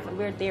your life, and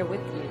we're there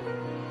with you.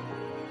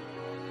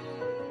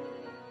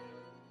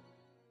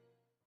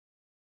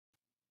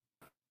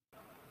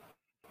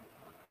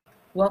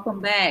 Welcome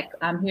back.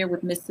 I'm here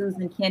with Miss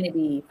Susan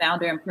Kennedy,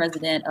 founder and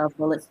president of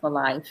Bullets for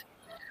Life.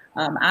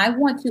 I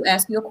want to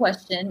ask you a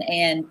question,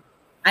 and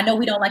I know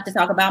we don't like to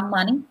talk about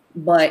money,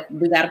 but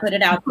we got to put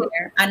it out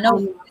there. I know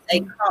there's a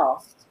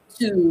cost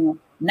to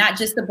not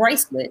just the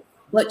bracelet,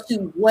 but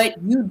to what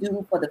you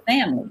do for the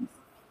families.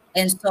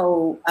 And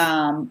so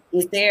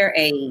is there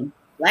a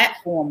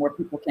platform where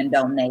people can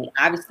donate?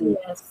 Obviously,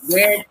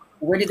 yes.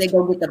 Where do they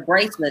go get the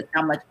bracelets?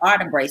 How much are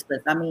the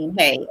bracelets? I mean,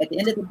 hey, at the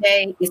end of the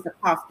day, it's a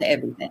cost to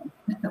everything.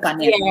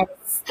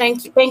 Yes,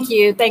 thank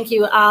you.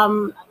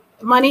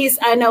 Money's,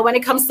 I know when it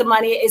comes to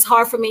money, it's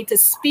hard for me to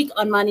speak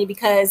on money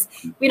because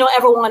we don't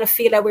ever want to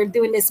feel that we're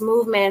doing this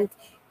movement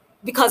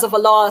because of a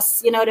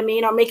loss, you know what I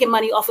mean? Or making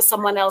money off of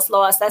someone else's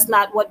loss. That's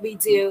not what we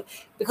do.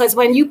 Because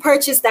when you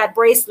purchase that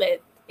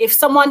bracelet, if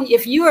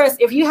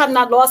you have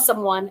not lost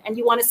someone and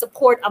you want to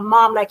support a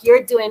mom like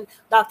you're doing,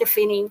 Dr.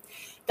 Finnie,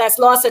 that's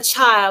lost a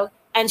child,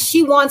 and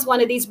she wants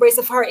one of these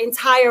bracelets for her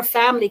entire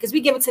family, because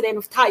we give it to the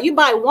entire, you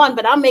buy one,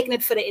 but I'm making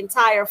it for the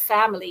entire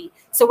family.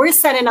 So we're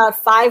sending out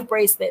 5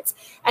 bracelets,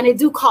 and it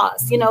do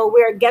cost. You know,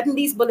 we're getting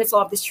these bullets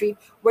off the street.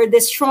 We're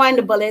destroying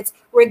the bullets.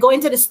 We're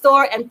going to the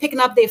store and picking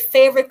up their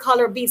favorite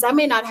color beads. I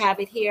may not have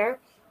it here,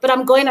 but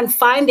I'm going and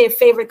find their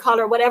favorite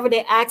color, whatever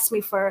they ask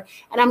me for.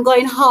 And I'm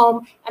going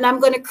home and I'm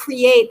going to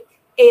create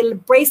a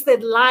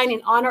bracelet line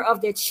in honor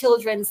of their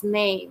children's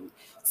name.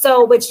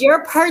 So with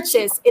your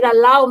purchase, it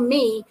allowed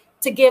me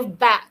to give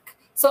back.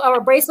 So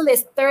our bracelet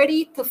is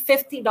 $30 to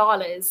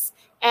 $50.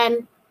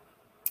 And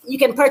you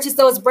can purchase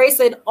those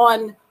bracelets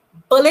on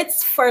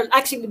Bulletproof,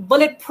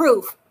 BULLET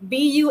proof.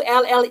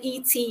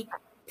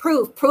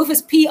 Proof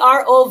is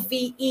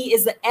PROVE,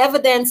 is the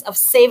evidence of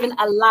saving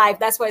a life.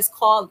 That's why it's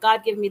called.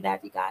 God give me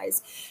that, you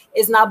guys.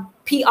 It's not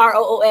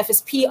PROOF,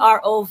 it's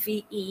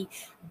PROVE.com.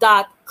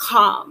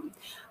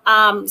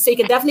 So you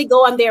can definitely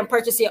go on there and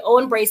purchase your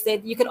own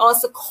bracelet. You can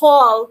also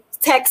call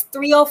text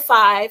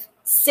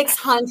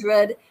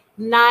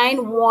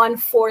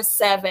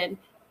 305-600-9147.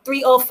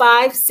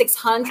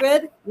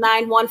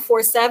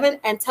 305-600-9147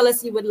 and tell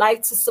us you would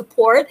like to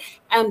support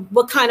and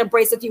what kind of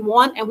bracelet you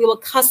want, and we will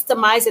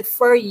customize it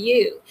for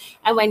you.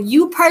 And when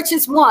you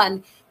purchase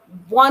one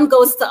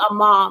goes to a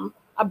mom,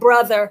 a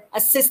brother, a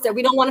sister.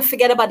 We don't want to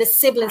forget about the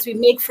siblings we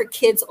make for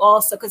kids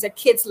also, because a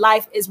kid's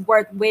life is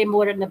worth way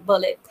more than a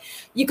bullet.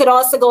 You could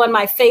also go on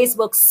my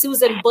Facebook,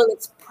 Susan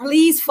Bullets.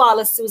 Please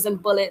follow Susan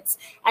Bullets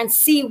and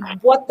see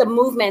what the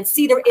movement,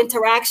 see their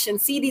interaction,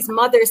 see these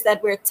mothers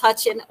that we're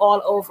touching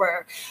all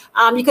over.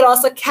 You could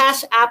also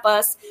Cash App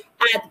us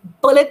at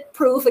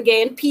Bulletproof,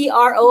 again,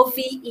 PROVE.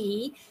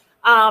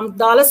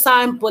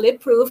 $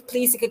 Bulletproof.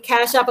 Please, you could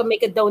Cash App and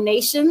make a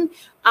donation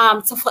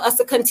for us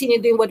to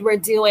continue doing what we're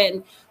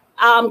doing.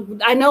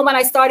 I know when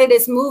I started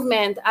this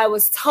movement, I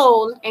was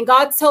told, and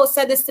God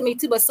said this to me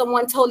too, but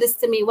someone told this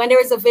to me: when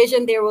there is a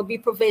vision, there will be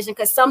provision.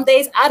 Because some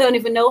days I don't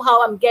even know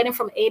how I'm getting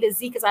from A to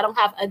Z because I don't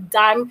have a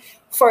dime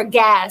for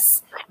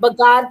gas. But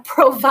God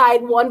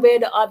provide one way or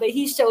the other.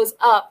 He shows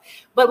up.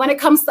 But when it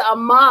comes to a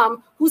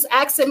mom who's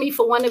asking me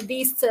for one of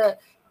these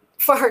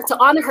for her to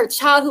honor her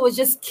child who was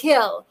just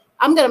killed,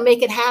 I'm going to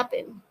make it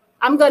happen.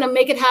 I'm going to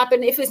make it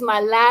happen. If it's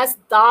my last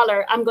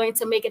dollar, I'm going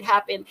to make it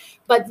happen.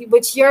 But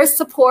with your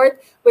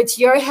support, with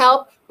your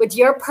help, with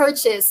your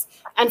purchase,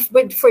 and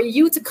for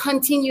you to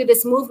continue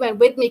this movement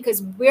with me,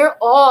 because we're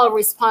all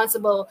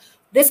responsible.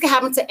 This can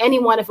happen to any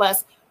one of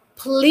us.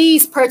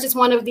 Please purchase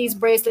one of these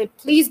bracelets.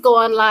 Please go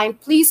online.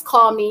 Please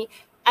call me.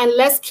 And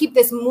let's keep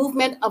this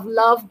movement of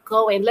love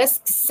going.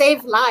 Let's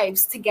save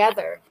lives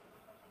together.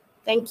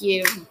 Thank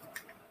you.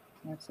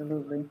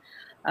 Absolutely.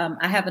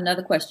 I have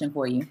another question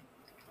for you.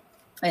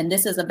 And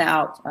this is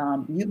about,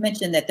 you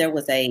mentioned that there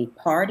was a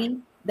party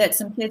that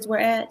some kids were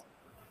at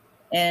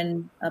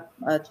and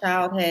a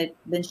child had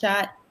been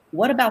shot.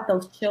 What about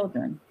those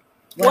children?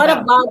 What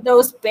about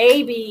those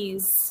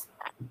babies?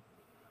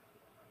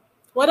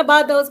 What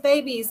about those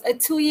babies? A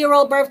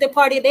 2-year-old birthday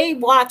party, they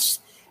watched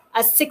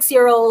a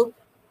 6-year-old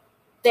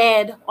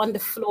dead on the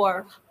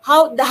floor.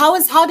 How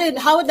is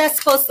that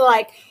supposed to,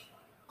 like,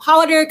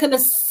 how are they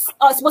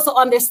supposed to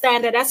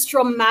understand that that's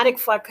traumatic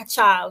for a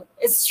child?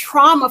 It's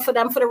trauma for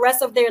them for the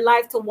rest of their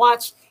life to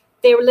watch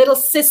their little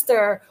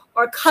sister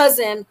or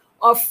cousin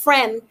or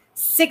friend,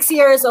 6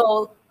 years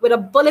old, with a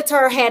bullet to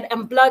her head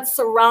and blood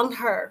surround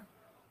her.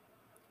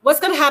 What's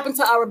going to happen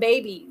to our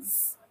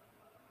babies?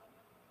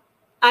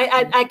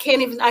 I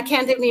can't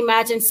even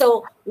imagine.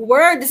 So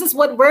this is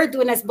what we're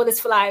doing as Bullets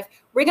for Life.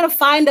 We're going to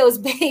find those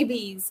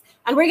babies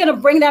and we're going to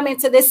bring them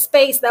into this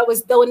space that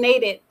was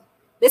donated.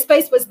 This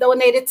space was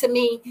donated to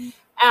me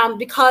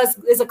because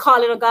there's a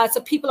calling of God.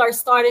 So people are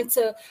starting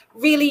to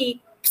really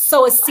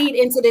sow a seed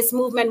into this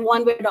movement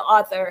one way or the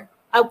other.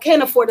 I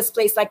can't afford a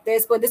place like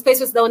this, but this place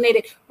was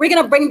donated. We're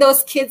going to bring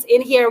those kids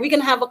in here. We're going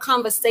to have a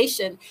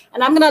conversation.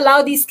 And I'm going to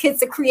allow these kids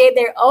to create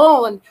their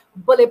own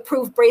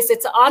bulletproof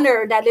bracelet to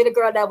honor that little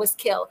girl that was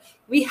killed.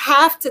 We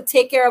have to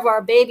take care of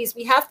our babies.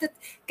 We have to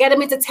get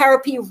them into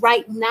therapy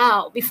right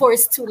now before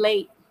it's too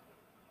late.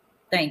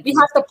 Thank you. We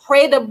have to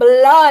pray the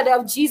blood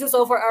of Jesus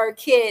over our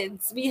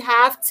kids. We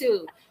have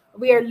to.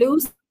 We are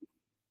losing.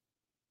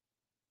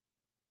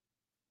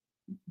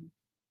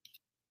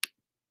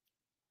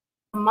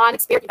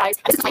 Demonic spirit, guys.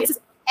 This is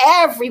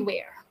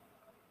everywhere.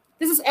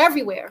 This is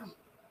everywhere.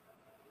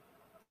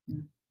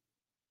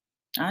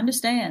 I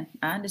understand.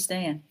 My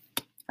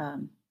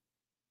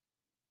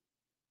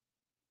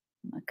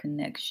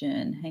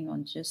connection. Hang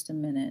on just a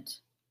minute.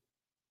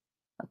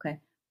 Okay.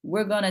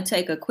 We're going to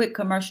take a quick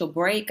commercial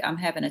break. I'm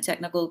having a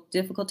technical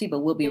difficulty, but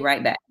we'll be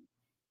right back.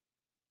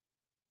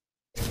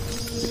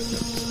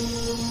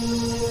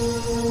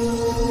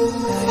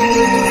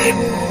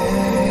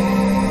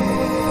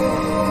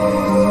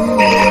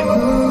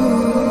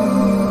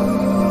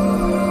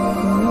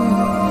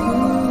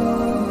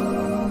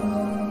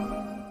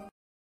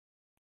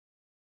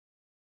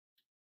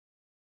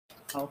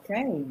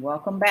 Okay,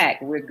 welcome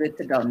back. We're good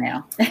to go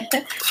now.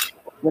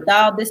 With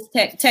all this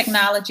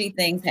technology,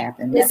 things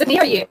happen. Yes, I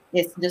hear you.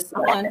 It's just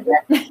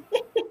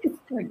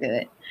we're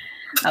good.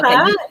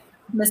 Okay,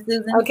 Miss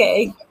Susan.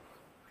 Okay.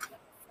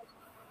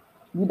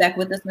 You back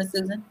with us, Miss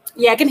Susan?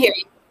 Yeah, I can hear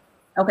you.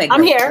 Okay,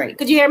 I'm here. Great.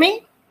 Could you hear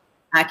me?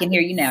 I can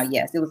hear you now.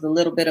 Yes, it was a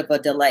little bit of a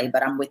delay,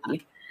 but I'm with you.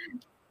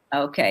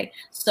 Okay,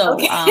 so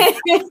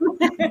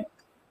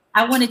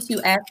I wanted to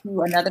ask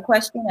you another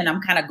question, and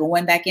I'm kind of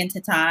going back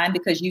into time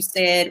because you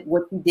said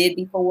what you did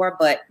before,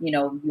 but you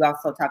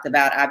also talked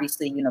about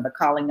obviously the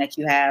calling that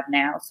you have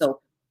now.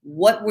 So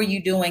what were you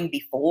doing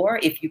before,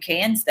 if you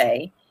can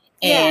say?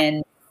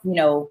 And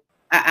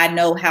I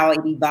know how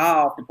it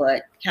evolved,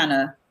 but kind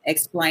of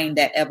explain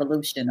that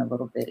evolution a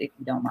little bit, if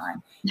you don't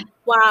mind.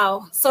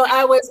 Wow. So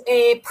I was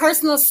a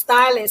personal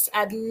stylist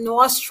at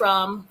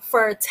Nordstrom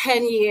for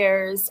 10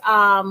 years.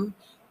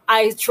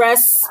 I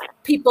dress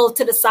people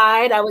to the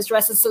side. I was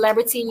dressing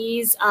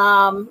celebrities,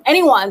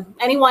 anyone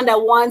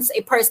that wants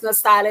a personal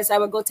stylist. I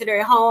would go to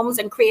their homes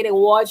and create a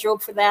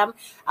wardrobe for them.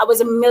 I was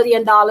 $1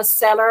 million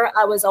seller.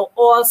 I was an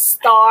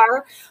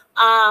all-star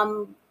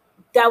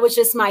that was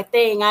just my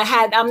thing.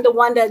 I'm the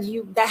one that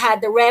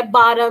had the red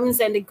bottoms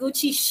and the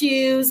Gucci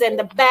shoes and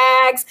the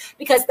bags,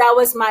 because that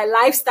was my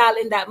lifestyle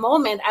in that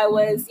moment. I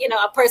was,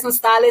 a personal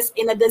stylist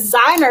in a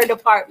designer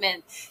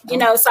department, so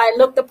I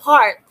looked the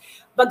part.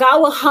 But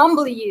God will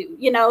humble you.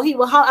 He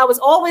will. I was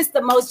always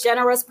the most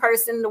generous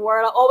person in the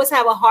world. I always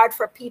have a heart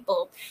for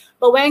people.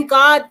 But when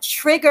God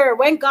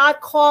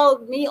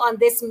called me on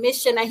this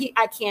mission,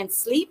 I can't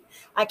sleep,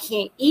 I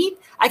can't eat,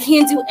 I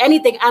can't do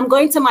anything. I'm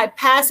going to my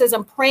pastors,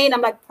 I'm praying.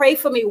 I'm like, pray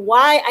for me.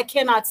 Why I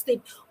cannot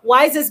sleep?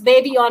 Why is this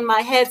baby on my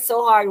head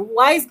so hard?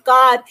 Why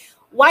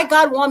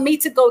God want me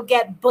to go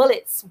get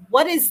bullets?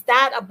 What is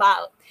that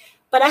about?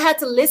 But I had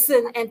to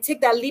listen and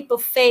take that leap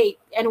of faith.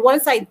 And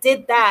once I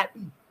did that,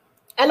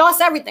 I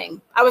lost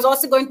everything. I was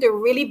also going through a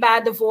really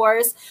bad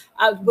divorce.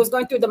 I was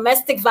going through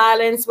domestic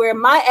violence where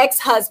my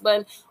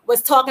ex-husband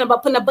was talking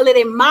about putting a bullet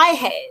in my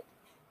head.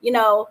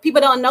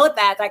 People don't know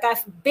that. Like I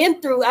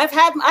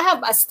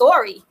have a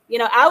story.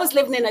 I was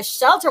living in a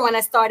shelter when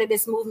I started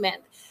this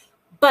movement,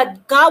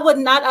 but God would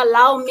not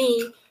allow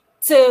me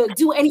to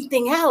do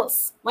anything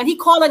else. When he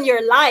called on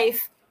your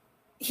life,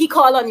 he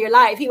called on your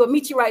life. He will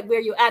meet you right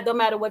where you're at, no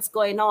matter what's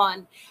going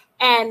on.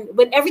 And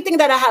with everything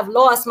that I have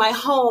lost, my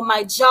home,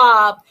 my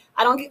job,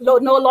 I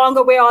no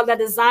longer wear all the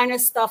designer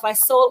stuff. I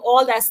sold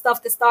all that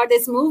stuff to start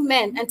this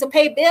movement and to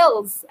pay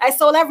bills. I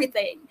sold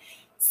everything.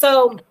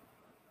 So,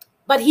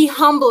 but he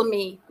humbled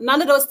me.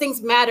 None of those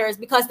things matters,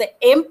 because the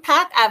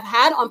impact I've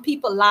had on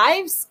people's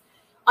lives,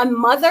 on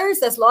mothers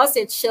that's lost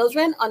their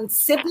children, on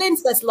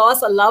siblings that's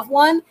lost a loved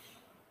one,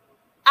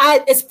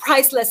 it's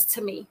priceless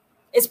to me.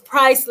 It's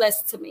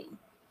priceless to me.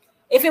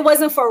 If it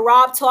wasn't for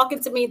Rob talking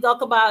to me,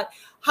 talk about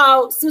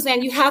how,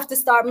 Suzanne, you have to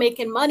start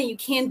making money. You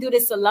can't do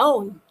this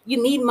alone.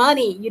 You need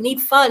money. You need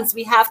funds.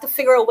 We have to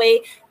figure a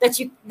way that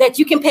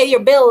you can pay your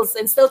bills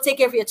and still take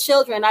care of your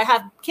children. I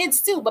have kids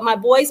too, but my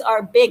boys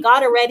are big.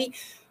 God already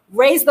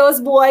raised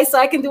those boys so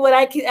I can do what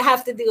I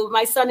have to do.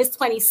 My son is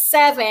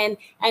 27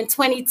 and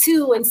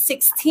 22 and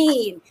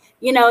 16.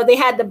 They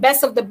had the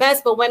best of the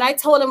best. But when I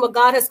told them what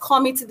God has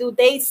called me to do,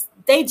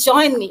 they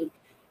joined me.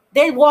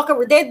 They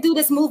do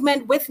this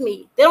movement with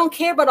me. They don't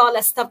care about all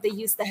that stuff they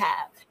used to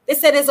have. They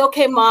said, it's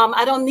okay, Mom.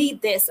 I don't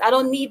need this. I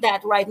don't need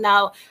that right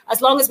now. As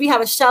long as we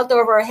have a shelter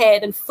over our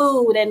head and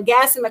food and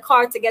gas in the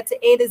car to get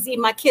to A to Z.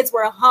 My kids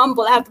were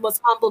humble. I have the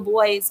most humble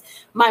boys.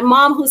 My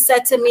mom, who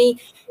said to me,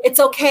 it's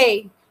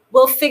okay.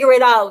 We'll figure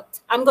it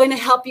out. I'm going to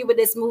help you with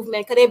this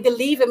movement, because they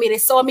believe in me. They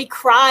saw me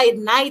cry at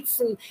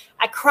nights, and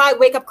I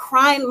wake up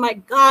crying. My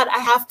God, I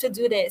have to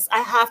do this.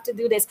 I have to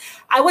do this.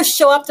 I would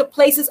show up to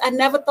places I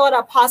never thought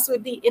I'd possibly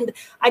be in.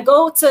 I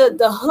go to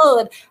the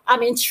hood.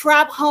 I'm in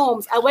trap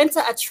homes. I went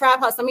to a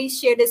trap house. Let me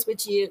share this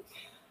with you.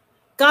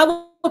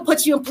 God will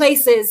put you in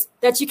places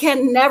that you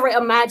can never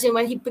imagine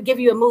when he give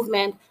you a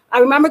movement. I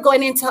remember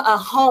going into a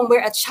home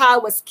where a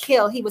child was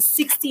killed. He was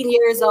 16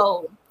 years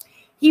old.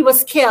 He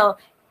was killed.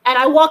 And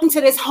I walk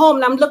into this home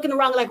and I'm looking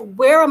around like,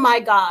 where am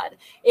I, God?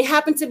 It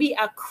happened to be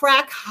a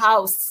crack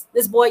house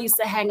this boy used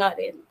to hang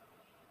out in,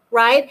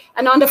 right?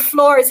 And on the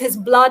floor is his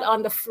blood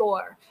on the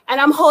floor.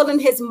 And I'm holding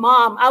his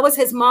mom. I was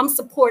his mom's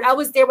support. I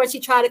was there when she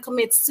tried to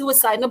commit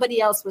suicide.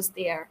 Nobody else was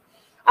there.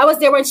 I was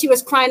there when she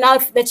was crying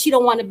out that she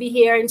don't want to be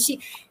here, and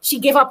she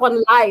gave up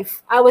on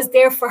life. I was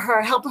there for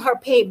her, helping her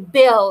pay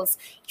bills,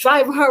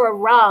 driving her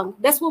around.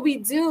 That's what we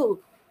do.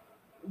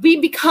 We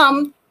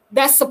become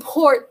that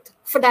support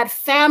for that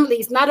family.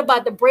 It's not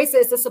about the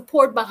bracelet, it's the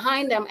support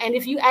behind them. And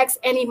if you ask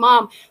any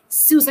mom,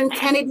 Susan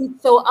Kennedy,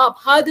 so up,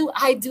 how do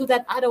I do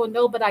that? I don't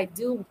know, but I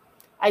do.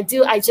 I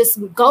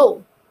just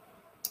go.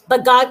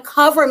 But God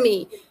covered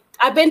me.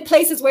 I've been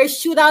places where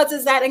shootouts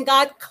is at, and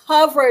God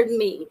covered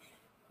me.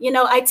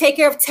 I take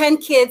care of 10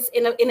 kids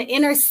in an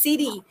inner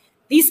city.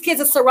 These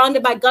kids are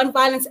surrounded by gun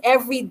violence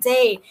every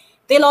day.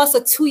 They lost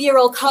a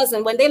 2-year-old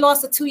cousin. When they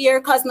lost a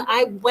 2-year-old cousin,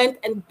 I went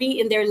and be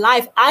in their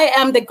life. I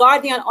am the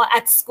guardian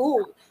at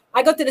school.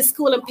 I go to the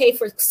school and pay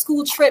for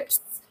school trips,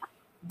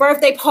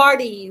 birthday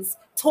parties,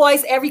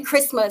 toys every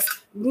Christmas,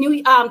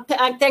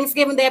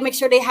 Thanksgiving Day, I make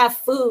sure they have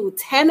food,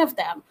 10 of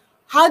them.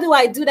 How do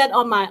I do that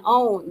on my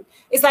own?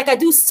 It's like I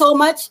do so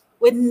much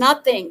with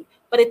nothing,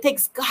 but it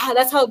takes God.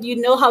 That's how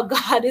you know how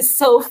God is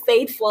so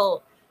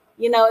faithful.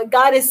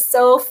 God is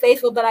so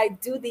faithful, but I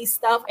do these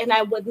stuff and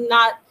I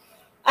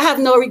have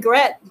no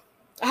regret.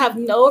 I have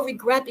no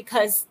regret,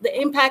 because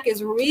the impact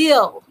is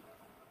real.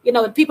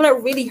 People are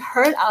really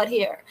hurt out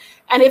here.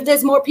 And if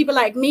there's more people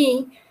like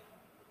me,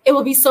 it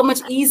will be so much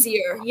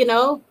easier,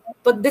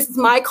 But this is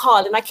my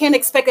call, and I can't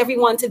expect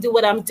everyone to do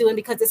what I'm doing,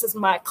 because this is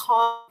my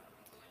call.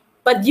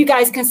 But you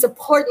guys can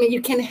support me.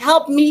 You can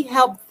help me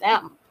help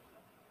them.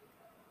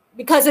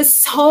 Because there's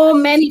so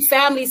many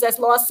families that's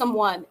lost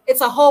someone.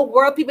 It's a whole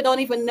world people don't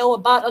even know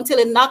about until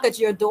it knocks at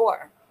your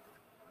door.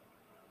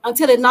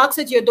 Until it knocks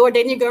at your door,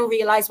 then you're going to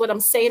realize what I'm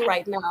saying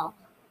right now.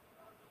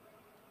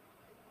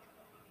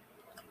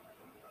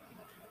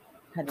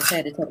 I just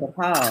had to take a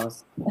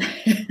pause.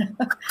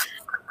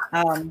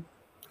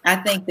 I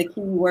think the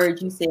key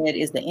word you said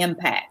is the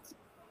impact.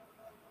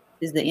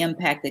 is the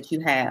impact that you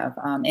have.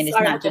 And it's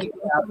Sorry, not just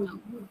about,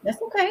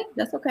 that's okay.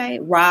 That's okay.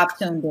 Rob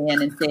tuned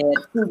in and said,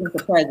 Susan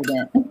for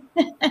president.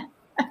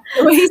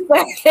 What he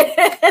said.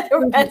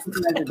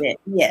 President.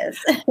 Yes.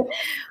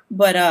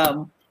 But,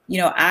 you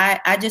know,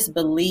 I just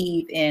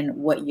believe in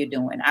what you're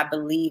doing. I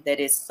believe that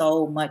it's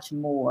so much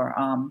more.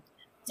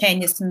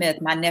 Tanya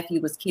Smith, my nephew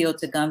was killed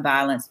to gun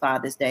violence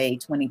Father's Day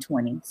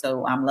 2020.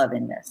 So I'm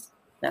loving this.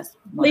 That's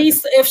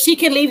please, if she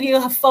can leave you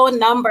her phone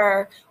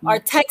number or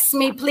text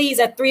me, please,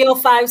 at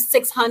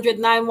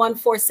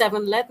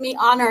 305-600-9147. Let me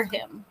honor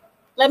him.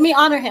 Let me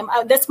honor him.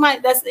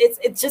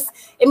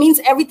 It means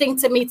everything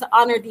to me to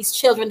honor these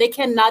children. They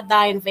cannot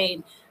die in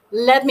vain.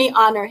 Let me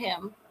honor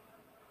him.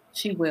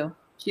 She will.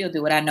 She'll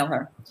do it. I know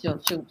her.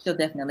 She'll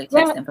definitely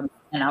text him,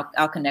 and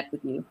I'll connect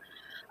with you.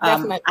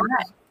 Definitely.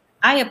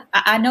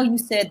 I know you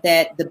said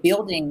that the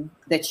building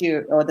that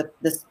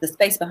the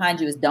space behind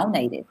you is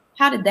donated.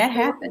 How did that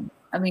happen?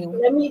 I mean,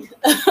 let me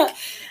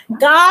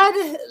tell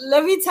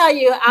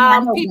you,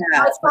 people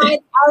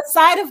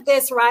outside of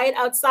this, right?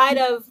 Outside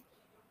of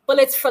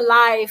Bullets for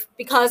Life,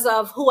 because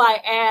of who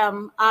I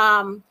am.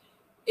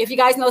 If you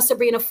guys know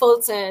Sabrina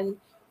Fulton,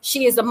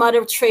 she is the mother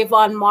of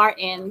Trayvon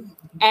Martin,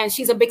 and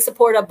she's a big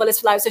supporter of Bullets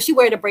for Life. So she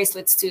wears the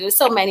bracelets too. There's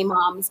so many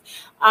moms.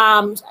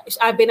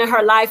 I've been in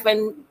her life,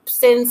 and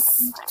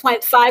since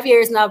 25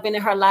 years now, I've been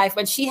in her life.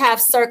 When she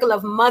has Circle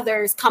of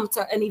Mothers come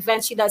to an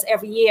event she does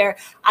every year,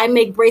 I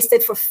make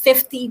bracelets for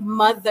 50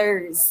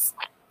 mothers.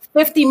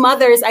 50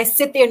 mothers. I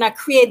sit there and I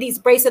create these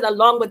bracelets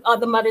along with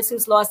other mothers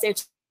who's lost their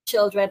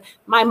children.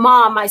 My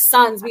mom, my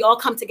sons, we all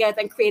come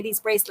together and create these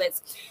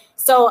bracelets.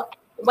 So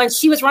when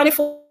she was running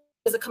for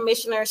as a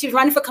commissioner, she was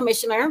running for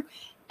commissioner,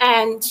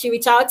 and she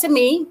reached out to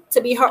me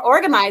to be her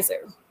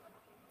organizer.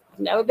 I've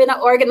never been an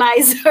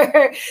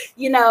organizer,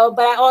 you know,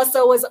 but I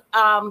also was,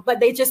 but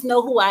they just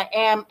know who I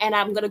am, and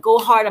I'm going to go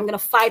hard. I'm going to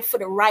fight for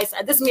the rights.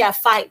 This is me. I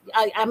fight.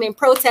 I'm in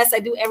protest.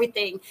 I do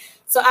everything.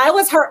 So I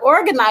was her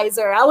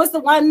organizer. I was the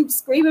one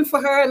screaming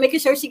for her and making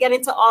sure she get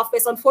into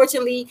office.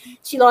 Unfortunately,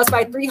 she lost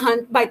by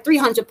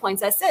 300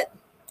 points. That's it.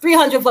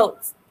 300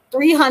 votes.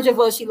 300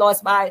 votes she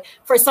lost by,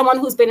 for someone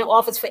who's been in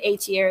office for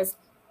 8 years.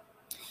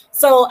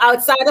 So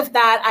outside of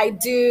that, I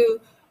do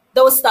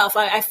those stuff.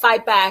 I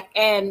fight back.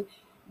 And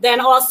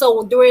then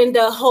also during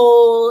the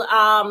whole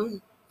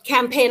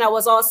campaign, I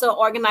was also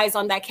organized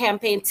on that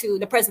campaign too,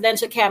 the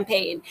presidential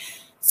campaign.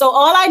 So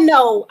all I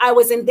know, I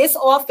was in this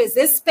office,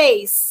 this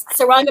space,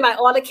 surrounded by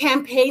all the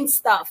campaign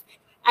stuff.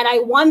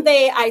 And one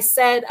day I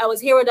said, I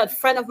was here with a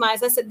friend of mine.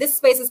 I said, this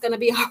space is going to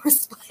be our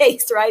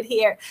space right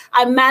here.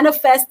 I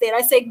manifested.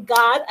 I said,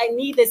 God, I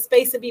need this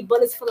space to be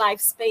Bullets for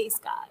Life space,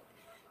 God.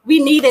 We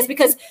need this,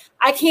 because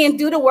I can't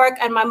do the work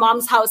at my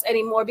mom's house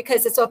anymore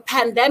because it's a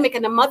pandemic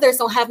and the mothers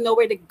don't have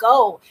nowhere to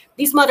go.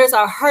 These mothers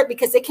are hurt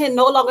because they can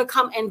no longer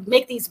come and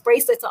make these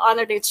bracelets to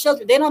honor their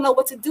children. They don't know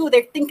what to do.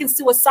 They're thinking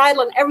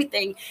suicidal and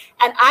everything.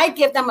 And I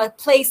give them a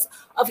place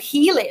of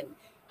healing.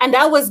 And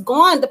that was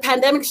gone. The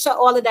pandemic shut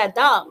all of that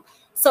down.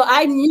 So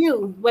I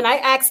knew when I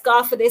asked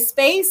God for this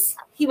space,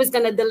 he was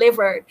going to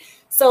deliver it.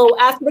 So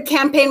after the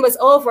campaign was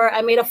over,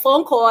 I made a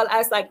phone call. I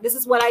was like, this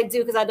is what I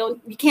do, because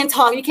you can't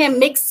talk, you can't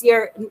mix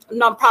your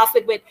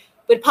nonprofit with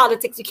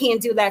politics. You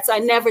can't do that. So I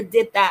never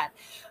did that.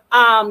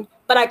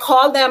 But I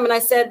called them and I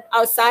said,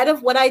 outside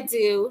of what I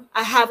do,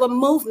 I have a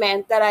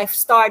movement that I've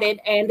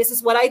started, and this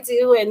is what I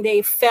do. And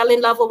they fell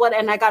in love with it.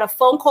 And I got a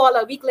phone call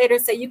a week later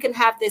and say, you can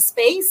have this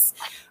space.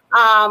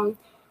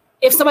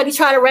 If somebody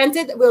try to rent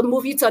it, we'll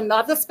move you to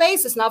another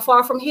space. It's not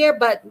far from here,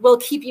 but we'll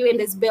keep you in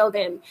this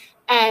building.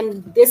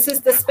 And this is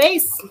the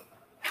space.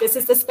 This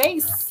is the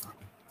space.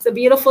 It's a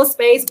beautiful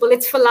space,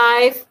 Bullets for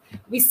Life.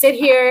 We sit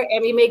here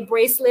and we make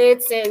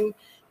bracelets, and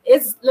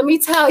let me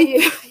tell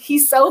you,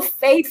 he's so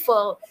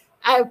faithful.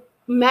 I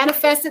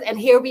manifested, and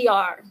here we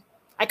are.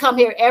 I come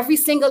here every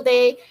single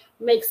day,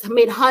 made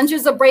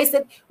hundreds of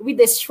bracelets. We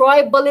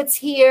destroy bullets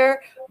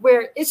here,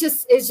 where it's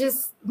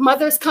just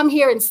mothers come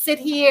here and sit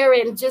here,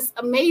 and just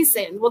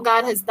amazing what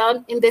God has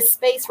done in this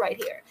space right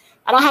here.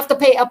 I don't have to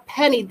pay a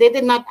penny. They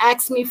did not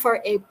ask me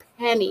for a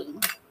penny.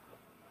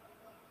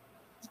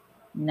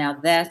 Now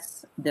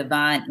that's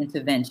divine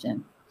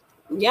intervention.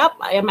 Yep,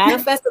 I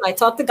manifested. I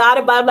talked to God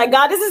about it. I'm like,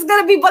 God, this is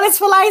going to be Bullets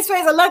for Life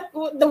space. I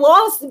look, the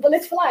walls,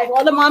 Bullets for Life.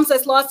 All the moms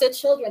that's lost their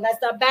children. That's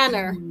that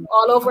banner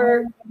all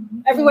over,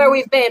 everywhere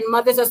we've been.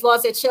 Mothers that's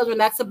lost their children.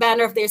 That's a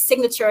banner of their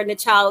signature and the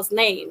child's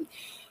name.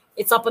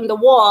 It's up on the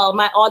wall.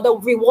 All the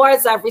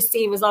rewards I've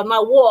received is on my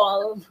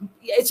wall.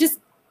 It's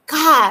just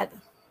God.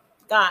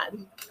 That's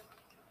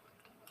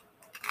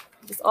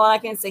all I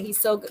can say. He's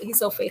so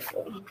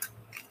faithful.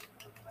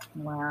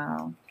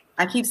 Wow.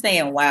 I keep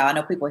saying wow. I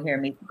know people hear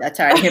me. I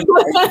try to hear me.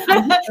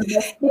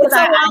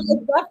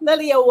 It's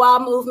definitely a wow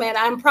movement.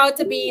 I'm proud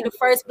to be the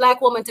first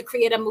Black woman to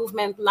create a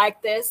movement like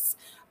this.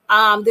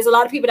 There's a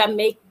lot of people that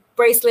make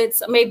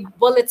bracelets, make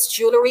bullets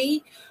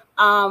jewelry,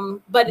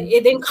 but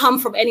it didn't come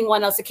from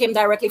anyone else. It came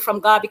directly from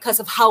God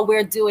because of how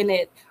we're doing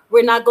it.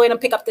 We're not going to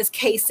pick up this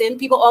casing.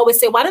 People always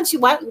say, why don't you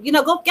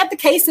go get the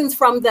casings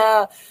from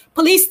the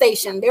police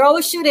station? They're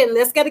always shooting.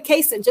 Let's get a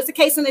casing, just a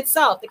casing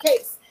itself, the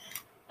case.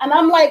 And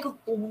I'm like,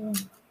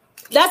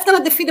 that's going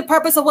to defeat the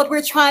purpose of what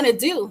we're trying to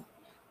do.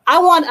 I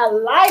want a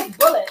live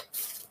bullet.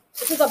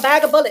 This is a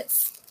bag of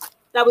bullets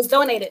that was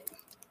donated.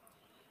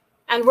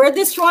 And we're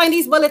destroying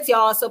these bullets,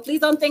 y'all. So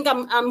please don't think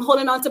I'm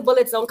holding on to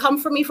bullets. Don't come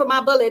for me for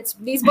my bullets.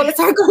 These bullets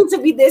are going to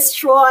be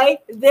destroyed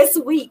this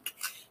week.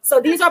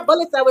 So these are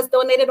bullets that was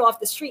donated off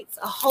the streets.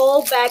 A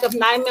whole bag of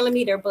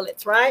 9mm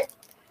bullets, right?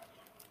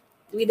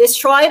 We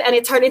destroyed and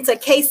it turned into a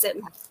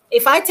casing.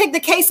 If I take the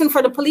casing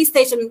for the police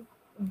station,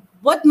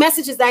 what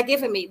message is that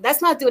giving me?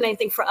 That's not doing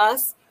anything for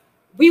us.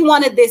 We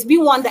wanted this. We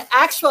want the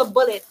actual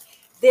bullet.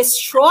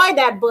 Destroy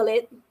that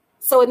bullet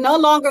so it no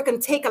longer can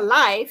take a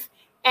life,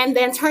 and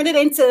then turn it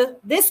into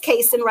this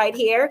casing right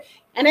here,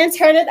 and then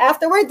turn it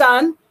after we're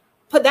done,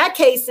 put that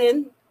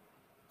casing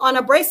on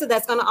a bracelet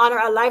that's going to honor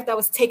a life that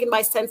was taken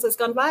by senseless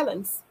gun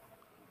violence.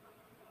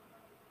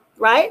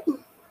 Right?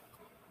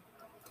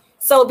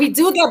 So we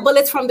do get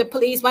bullets from the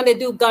police when they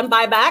do gun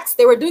buybacks.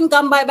 They were doing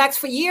gun buybacks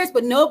for years,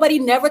 but nobody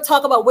never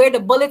talk about where the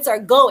bullets are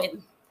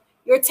going.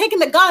 You're taking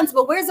the guns,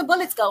 but where's the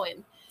bullets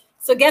going?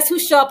 So guess who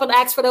show up and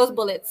ask for those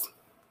bullets?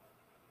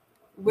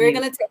 We're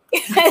going to take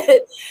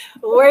it.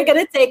 We're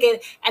going to take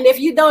it. And if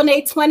you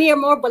donate 20 or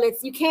more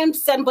bullets, you can't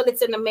send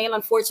bullets in the mail,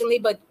 unfortunately,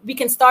 but we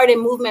can start a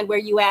movement where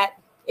you at.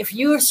 If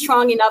you're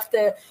strong enough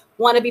to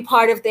want to be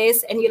part of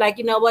this and you're like,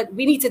 you know what,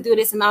 we need to do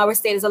this in our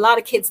state. There's a lot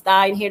of kids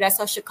dying here. That's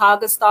how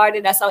Chicago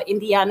started. That's how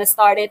Indiana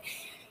started.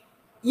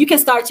 You can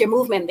start your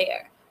movement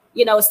there.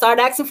 You know, start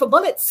asking for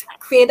bullets.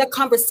 Create a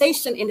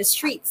conversation in the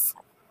streets.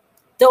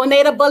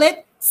 Donate a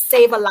bullet,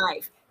 save a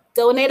life.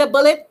 Donate a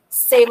bullet,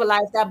 save a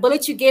life. That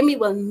bullet you gave me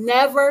will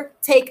never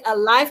take a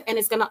life, and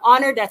it's going to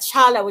honor that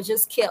child that was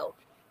just killed.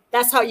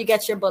 That's how you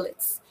get your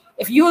bullets.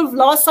 If you have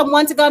lost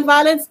someone to gun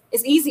violence,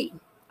 it's easy.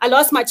 I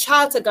lost my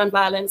child to gun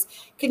violence.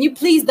 Can you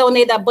please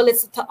donate that bullet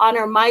to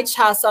honor my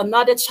child so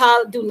another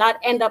child do not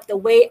end up the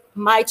way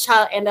my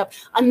child end up?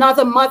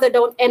 Another mother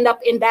don't end up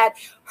in that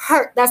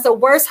hurt. That's the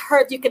worst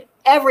hurt you could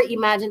ever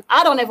imagine.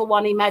 I don't ever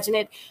want to imagine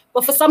it.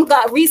 But for some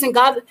reason,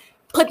 God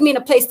put me in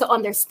a place to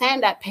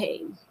understand that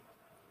pain.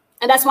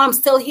 And that's why I'm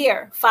still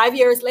here 5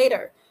 years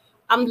later.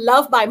 I'm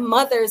loved by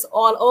mothers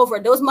all over.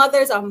 Those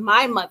mothers are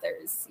my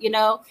mothers, you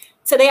know.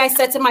 Today I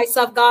said to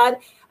myself, God,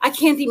 I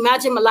can't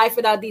imagine my life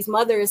without these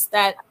mothers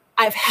that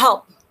I've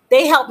helped.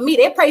 They help me.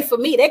 They pray for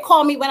me. They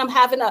call me when I'm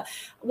having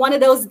one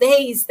of those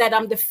days that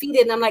I'm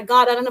defeated. And I'm like,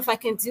 God, I don't know if I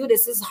can do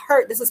this. This is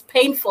hurt. This is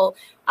painful.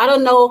 I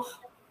don't know,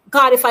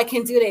 God, if I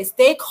can do this.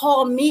 They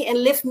call me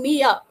and lift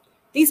me up.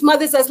 These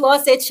mothers that's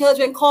lost their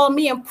children call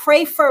me and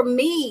pray for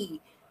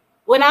me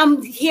when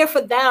I'm here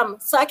for them.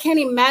 So I can't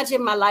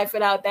imagine my life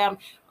without them.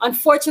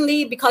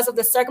 Unfortunately, because of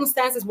the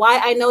circumstances, why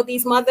I know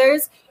these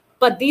mothers,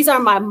 but these are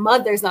my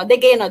mothers now. They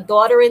gain a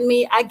daughter in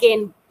me. I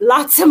gain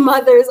lots of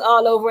mothers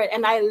all over it,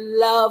 and I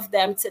love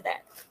them to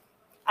death.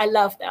 I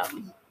love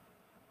them.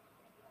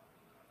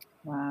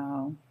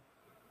 Wow.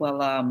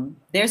 Well,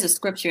 there's a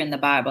scripture in the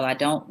Bible. I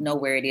don't know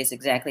where it is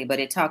exactly, but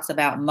it talks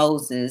about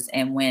Moses,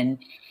 and when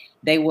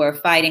they were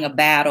fighting a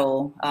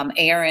battle,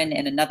 Aaron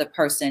and another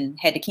person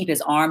had to keep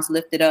his arms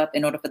lifted up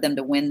in order for them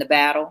to win the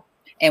battle.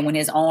 And when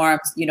his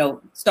arms,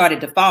 started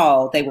to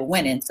fall, they were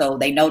winning. So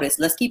they noticed,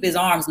 let's keep his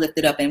arms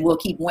lifted up and we'll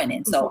keep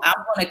winning. So I'm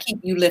going to keep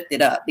you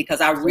lifted up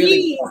because I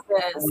really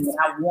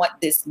want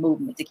this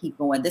movement to keep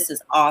going. This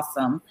is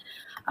awesome.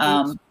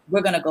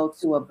 We're going to go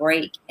to a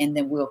break and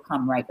then we'll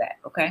come right back.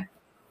 Okay.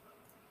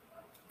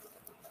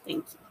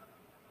 Thank you.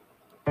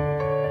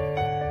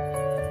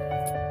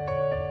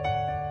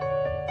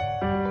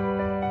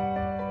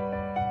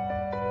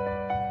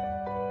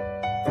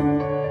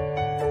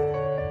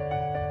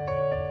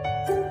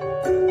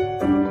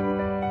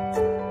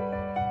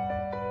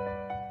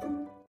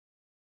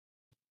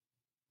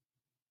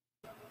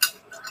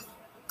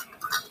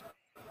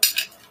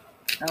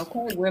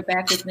 Okay, we're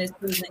back with Ms.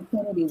 Susan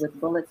Kennedy with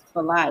Bullets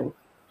for Life,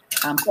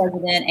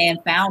 president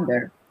and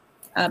founder.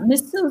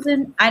 Ms.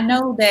 Susan, I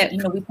know that,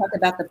 we talked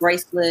about the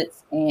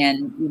bracelets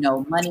and,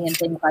 money and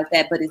things like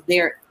that, but is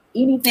there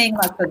anything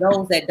like for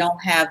those that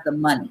don't have the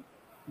money,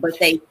 but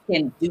they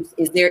can do,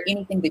 is there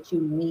anything that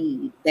you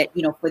need that,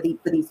 for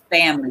these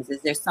families,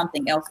 is there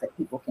something else that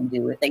people can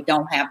do if they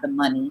don't have the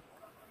money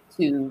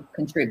to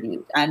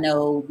contribute? I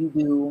know you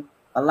do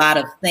a lot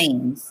of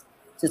things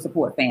to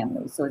support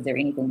families. So is there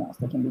anything else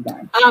that can be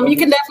done? You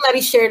can definitely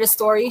share the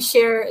story,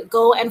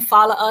 go and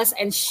follow us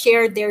and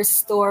share their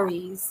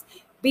stories.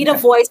 Be the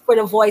voice for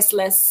the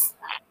voiceless.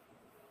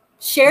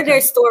 Share their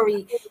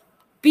story.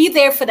 Be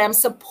there for them,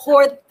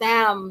 support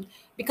them,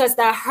 because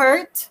that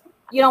hurt,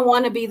 you don't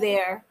want to be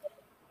there.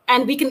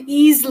 And we can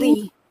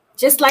easily,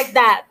 just like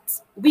that,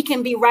 we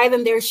can be right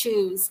in their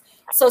shoes.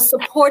 So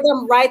support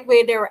them right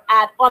where they're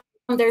at.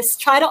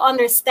 Try to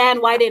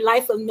understand why their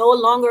life will no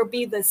longer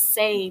be the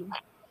same.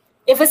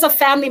 If it's a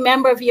family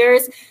member of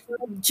yours,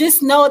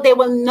 just know they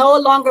will no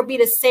longer be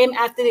the same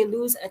after they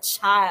lose a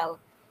child.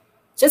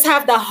 Just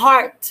have the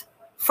heart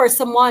for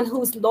someone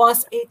who's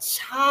lost a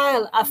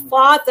child, a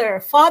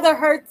father. Father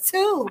hurt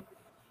too.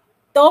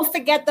 Don't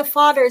forget the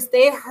fathers,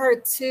 they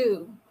hurt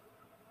too.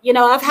 You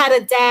know, I've had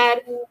a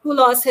dad who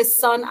lost his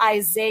son,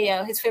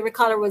 Isaiah. His favorite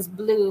color was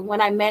blue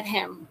when I met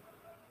him.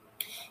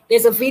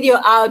 There's a video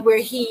out where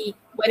he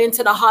went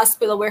into the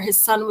hospital where his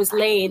son was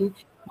laying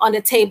on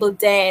the table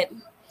dead.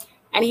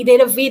 And he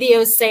did a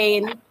video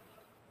saying,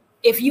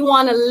 if you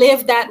want to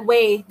live that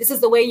way, this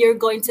is the way you're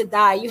going to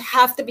die. You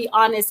have to be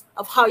honest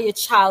of how your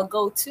child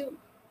go to.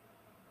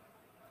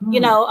 You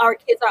know, our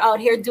kids are out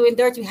here doing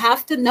dirt. You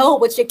have to know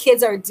what your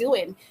kids are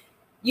doing.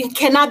 You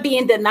cannot be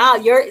in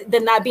denial.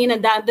 Being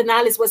in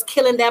denial is what's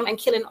killing them and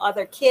killing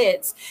other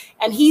kids.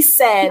 And he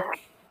said,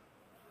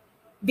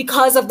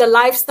 because of the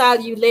lifestyle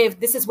you live,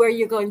 this is where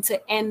you're going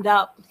to end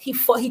up. He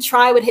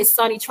tried with his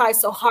son. He tried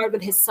so hard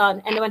with his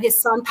son. And when his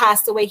son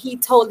passed away, he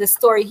told the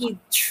story. He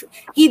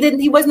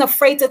wasn't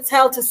afraid to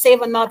tell to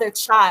save another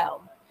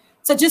child.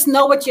 So just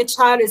know what your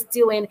child is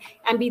doing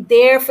and be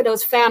there for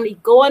those family.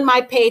 Go on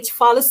my page,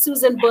 follow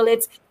Susan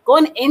Bullets, go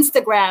on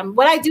Instagram.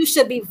 What I do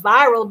should be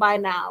viral by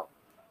now.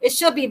 It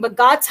should be, but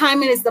God's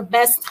timing is the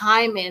best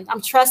timing.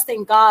 I'm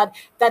trusting God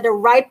that the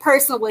right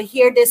person will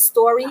hear this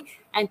story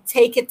and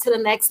take it to the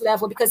next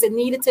level because it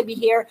needed to be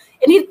here.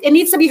 It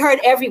needs to be heard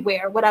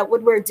everywhere,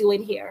 what we're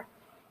doing here.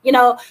 You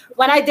know,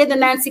 when I did when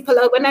Nancy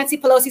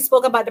Pelosi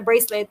spoke about the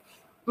bracelet,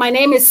 my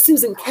name is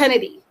Susan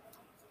Kennedy.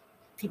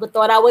 People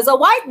thought I was a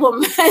white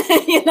woman.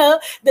 You know,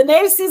 the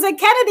name Susan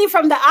Kennedy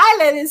from the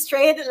island is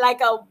traded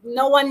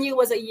no one knew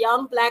was a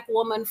young Black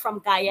woman from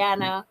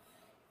Guyana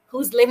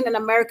who's living in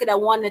America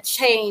that want to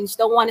change,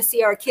 don't want to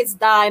see our kids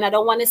die, and I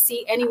don't want to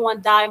see anyone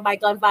dying by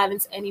gun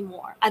violence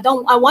anymore. I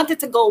want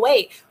it to go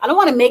away. I don't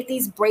want to make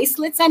these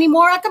bracelets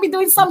anymore. I could be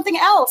doing something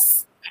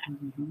else.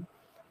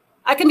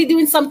 I can be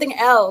doing something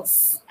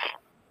else.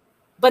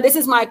 But this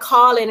is my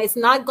calling. It's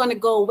not going to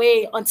go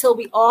away until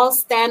we all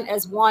stand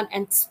as one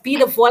and be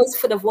the voice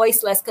for the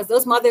voiceless, because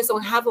those mothers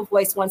don't have a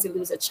voice once they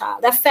lose a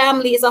child. That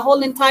family is a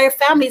whole entire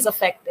family is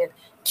affected.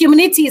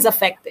 Community is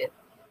affected.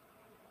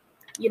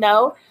 You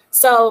know?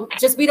 So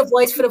just be the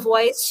voice for the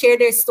voice, share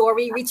their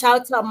story, reach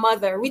out to a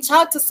mother, reach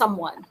out to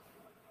someone,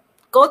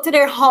 go to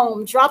their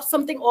home, drop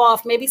something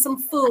off, maybe some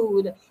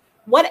food,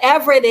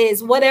 whatever it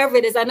is.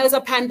 I know it's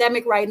a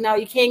pandemic right now.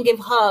 You can't give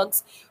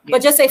hugs,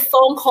 but just a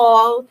phone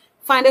call,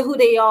 find out who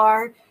they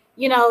are,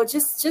 you know,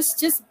 just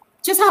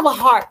have a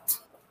heart.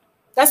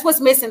 That's what's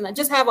missing.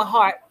 Just have a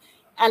heart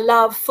and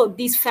love for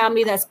these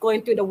families that's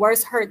going through the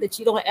worst hurt that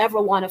you don't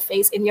ever want to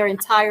face in your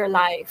entire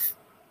life.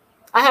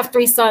 I have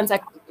 3 sons.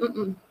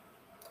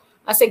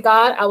 I say,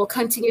 God, I will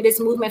continue this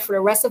movement for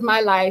the rest of my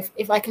life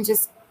if I can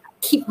just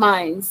keep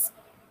minds,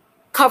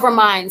 cover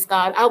minds,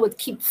 God. I would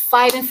keep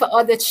fighting for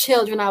other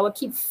children. I would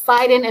keep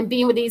fighting and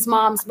being with these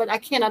moms, but I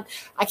can't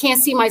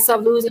see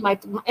myself losing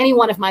any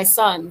one of my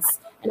sons.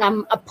 And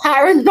I'm a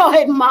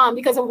paranoid mom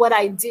because of what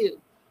I do.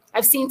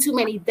 I've seen too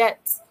many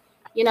deaths.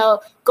 You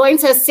know, going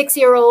to a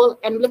 6-year-old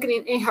and looking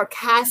in her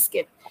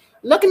casket,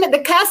 looking at the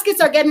caskets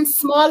are getting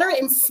smaller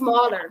and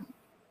smaller.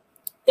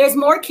 There's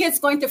more kids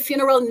going to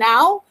funeral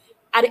now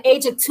at the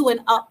age of 2 and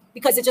up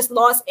because they just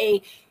lost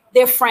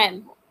their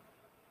friend.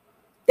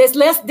 There's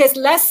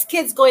less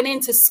kids going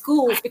into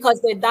schools because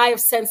they die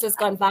of senseless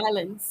gun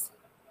violence.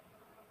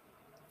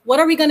 What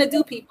are we going to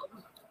do, people?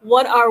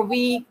 What are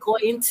we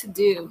going to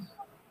do?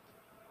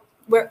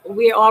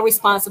 We're all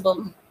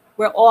responsible.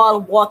 We're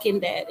all walking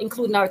dead,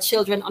 including our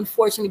children,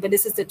 unfortunately, but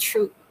this is the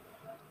truth.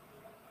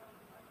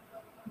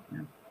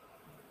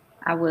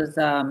 I was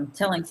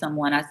telling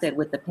someone, I said,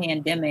 with the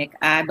pandemic,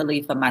 I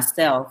believe for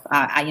myself,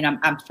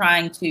 I'm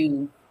trying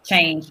to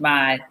change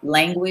my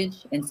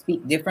language and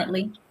speak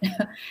differently,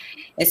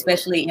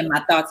 especially in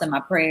my thoughts and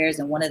my prayers.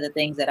 And one of the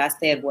things that I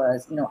said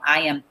was, you know,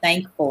 I am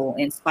thankful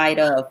in spite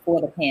of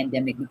for the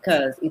pandemic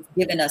because it's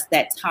given us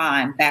that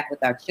time back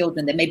with our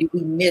children that maybe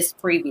we missed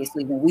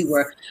previously when we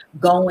were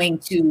going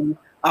to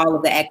all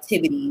of the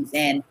activities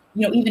and,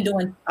 you know, even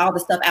doing all the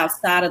stuff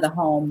outside of the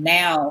home.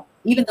 Now,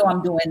 even though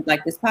I'm doing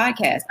like this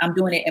podcast, I'm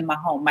doing it in my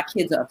home. My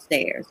kids are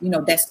upstairs. You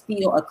know, that's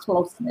still a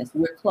closeness.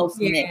 We're close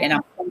knit, and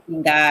I'm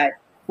thanking God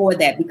for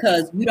that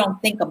because you don't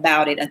think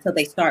about it until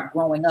they start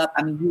growing up.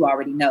 I mean, you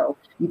already know.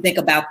 You think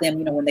about them,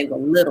 you know, when they were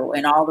little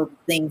and all of the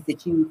things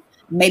that you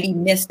maybe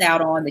missed out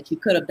on that you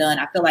could have done.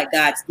 I feel like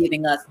God's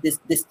giving us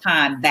this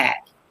time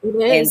back. It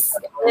is.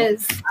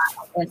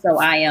 And so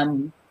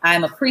I'm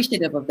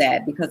appreciative of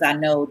that because I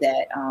know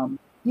that,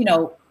 you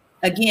know,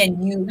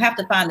 again, you have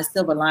to find the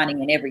silver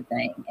lining in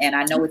everything. And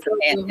I know it's a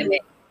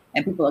pandemic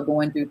and people are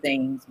going through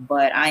things,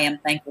 but I am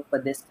thankful for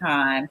this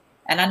time.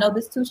 And I know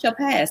this too shall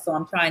pass. So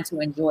I'm trying to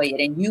enjoy it.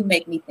 And you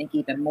make me think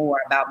even more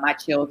about my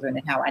children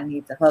and how I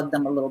need to hug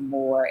them a little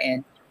more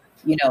and,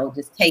 you know,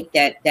 just take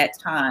that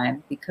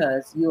time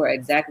because you are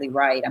exactly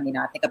right. I mean,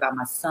 I think about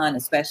my son,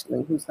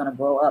 especially who's going to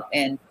grow up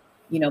and,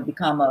 you know,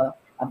 become a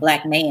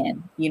Black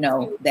man, you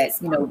know, that,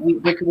 you know,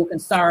 we're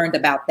concerned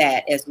about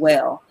that as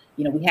well.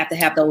 You know, we have to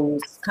have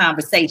those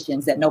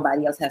conversations that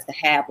nobody else has to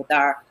have with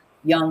our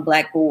young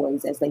Black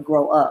boys as they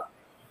grow up.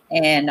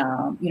 And,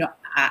 you know,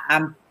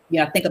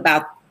 I think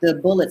about the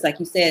bullets, like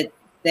you said,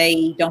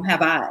 they don't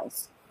have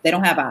eyes. They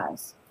don't have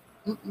eyes.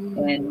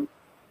 And,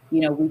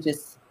 you know, we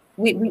just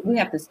we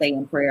have to stay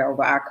in prayer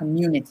over our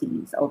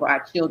communities, over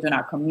our children,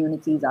 our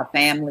communities, our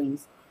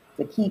families,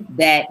 to keep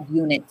that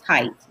unit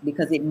tight,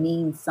 because it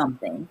means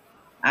something.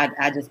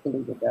 I just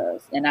believe it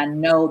does. And I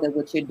know that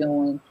what you're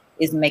doing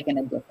is making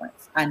a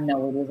difference. I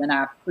know it is. And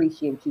I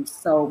appreciate you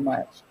so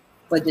much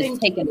for just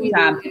taking the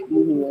time to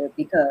be here,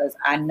 because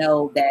I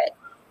know that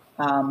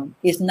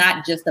it's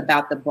not just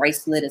about the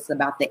bracelet, it's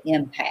about the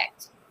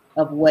impact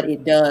of what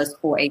it does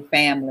for a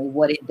family,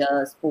 what it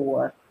does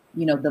for,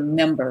 you know, the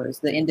members,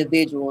 the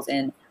individuals.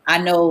 And I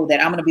know that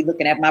I'm going to be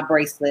looking at my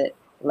bracelet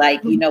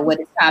like, you know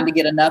what, it's time to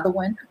get another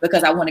one,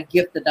 because I want to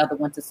gift another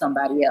one to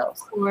somebody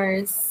else. Of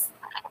course.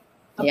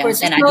 Of Yeah.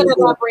 course. And I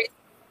do.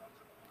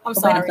 I'm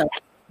sorry.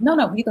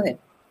 No, you go ahead.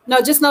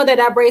 No, just know that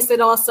that bracelet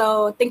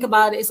also, think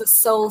about it, is a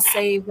soul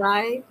save,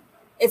 right?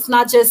 It's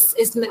not just,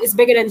 it's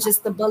bigger than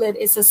just the bullet.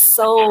 It's a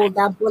soul.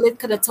 That bullet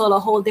could have told a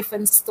whole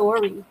different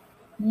story.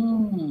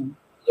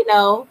 You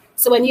know,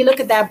 so when you look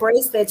at that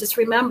bracelet, just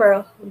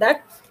remember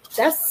that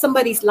that's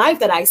somebody's life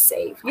that I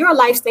saved. You're a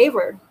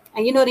lifesaver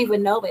and you don't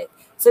even know it.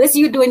 So this is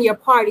you doing your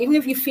part. Even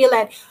if you feel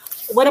like,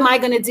 what am I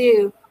going to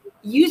do?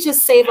 You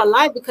just save a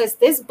life, because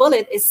this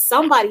bullet is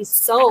somebody's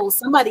soul,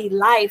 somebody's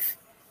life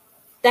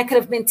that could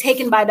have been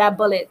taken by that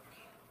bullet.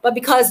 But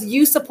because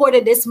you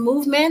supported this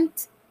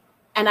movement,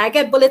 and I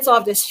get bullets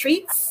off the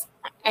streets,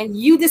 and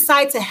you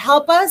decide to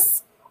help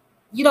us,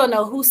 you don't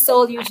know whose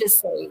soul you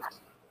just saved.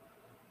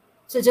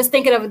 So just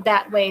think of it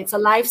that way. It's a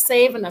life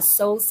save and a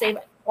soul save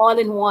all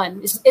in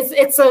one.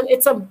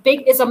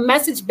 It's a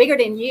message bigger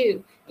than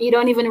you. And you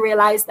don't even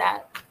realize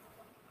that.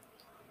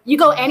 You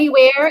go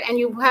anywhere and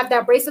you have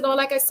that bracelet on,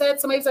 like I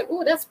said, somebody's like,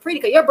 "Oh, that's pretty."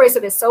 Because your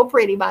bracelet is so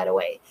pretty, by the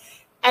way.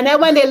 And then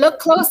when they look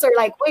closer,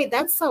 like, wait,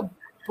 that's a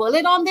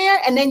bullet on there.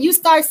 And then you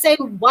start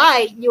saying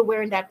why you're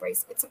wearing that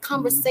bracelet. It's a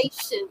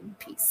conversation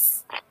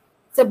piece.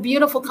 It's a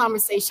beautiful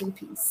conversation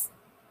piece.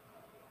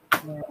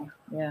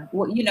 Yeah.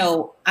 Well, you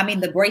know, I mean,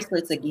 the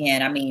bracelets,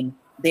 again, I mean,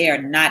 they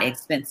are not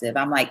expensive.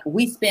 I'm like,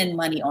 we spend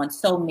money on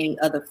so many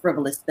other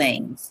frivolous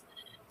things,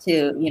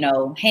 to, you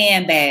know,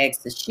 handbags,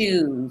 to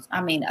shoes.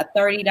 I mean, a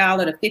 $30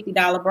 to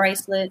 $50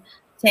 bracelet.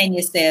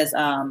 Tanya says,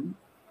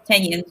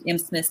 Tanya M.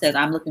 Smith says,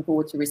 I'm looking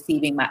forward to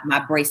receiving my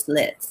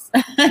bracelets.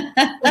 Tell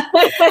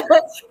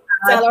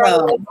her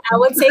I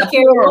will take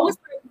care of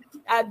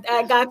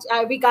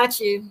it. We got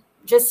you.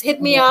 Just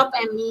hit me up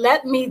and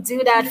let me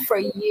do that for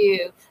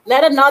you.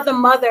 Let another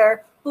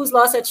mother who's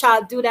lost a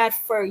child do that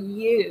for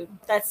you.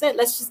 That's it.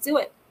 Let's just do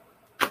it.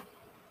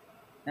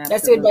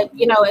 That's it. But,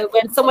 you know,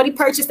 when somebody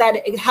purchased that,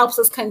 it helps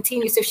us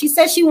continue. So if she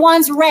says she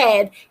wants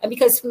red, and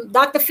because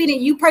Dr.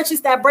 Finnie, you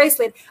purchased that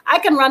bracelet, I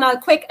can run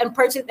out quick and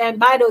purchase and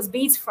buy those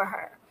beads for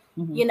her,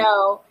 you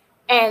know,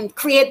 and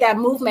create that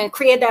movement,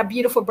 create that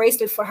beautiful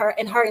bracelet for her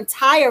and her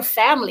entire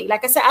family.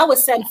 Like I said, I would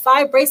send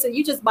 5 bracelets.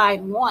 You just buy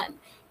one.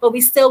 But we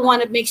still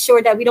want to make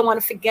sure that we don't want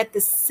to forget the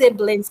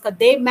siblings, because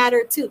they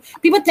matter too.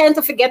 People tend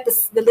to forget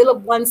the little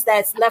ones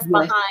that's left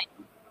behind.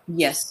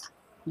 Yes.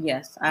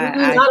 Not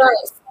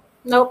us.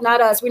 Nope,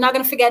 not us. We're not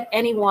going to forget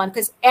anyone,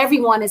 because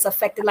everyone is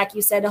affected. Like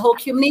you said, the whole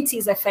community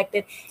is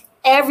affected.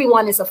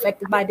 Everyone is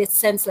affected by this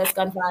senseless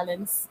gun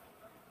violence.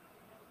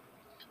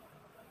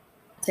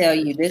 Tell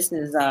you, this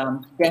is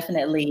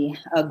definitely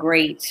a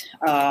great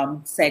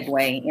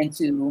segue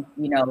into,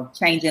 you know,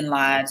 changing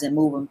lives and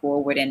moving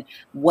forward. And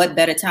what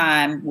better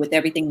time with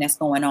everything that's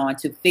going on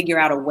to figure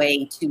out a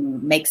way to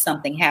make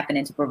something happen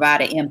and to provide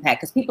an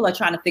impact, because people are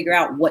trying to figure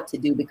out what to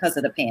do because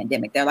of the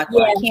pandemic. They're like,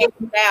 well, I can't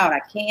get out,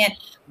 I can't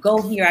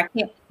go here, I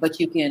can't. But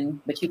you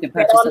can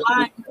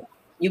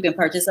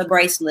purchase a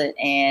bracelet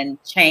and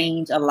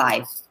change a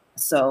life.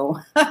 So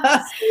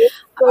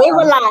save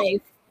a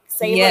life.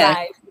 Save a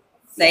life.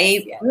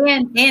 Save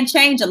and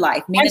change a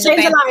life. And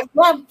change a life.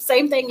 Yeah,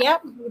 same thing.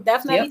 Yep.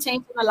 Definitely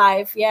changing a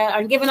life. Yeah.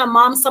 And giving a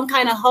mom some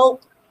kind of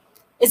hope.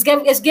 It's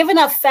giving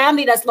a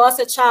family that's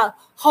lost a child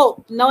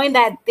hope, knowing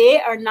that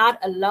they are not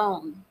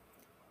alone.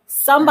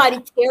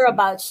 Somebody care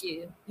about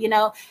you. You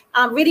know,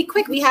 really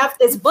quick, we have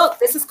this book.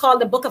 This is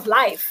called The Book of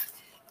Life.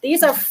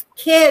 These are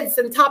kids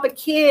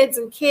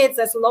and kids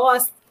that's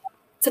lost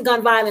to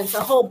gun violence,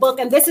 a whole book.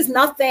 And this is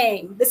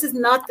nothing.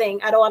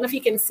 I don't know if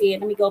you can see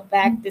it. Let me go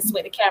back this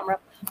way, the camera.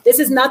 This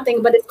is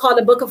nothing, but it's called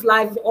The Book of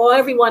Life, or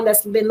everyone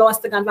that's been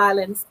lost to gun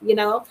violence, you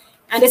know.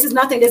 And this is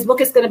nothing. This book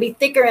is going to be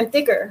thicker and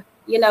thicker,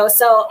 you know.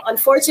 So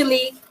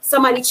unfortunately,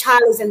 somebody's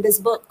child is in this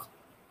book.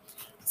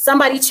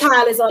 Somebody's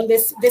child is on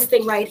this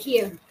thing right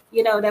here,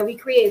 you know, that we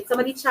create.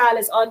 Somebody's child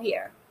is on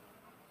here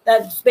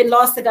that's been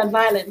lost to gun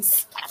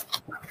violence.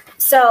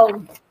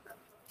 So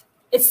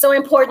it's so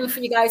important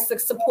for you guys to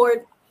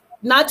support.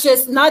 I'm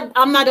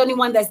not the only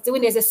one that's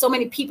doing this. There's so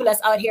many people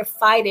that's out here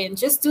fighting.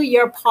 Just do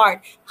your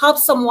part. Help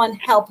someone,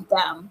 help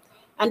them.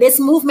 And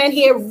this movement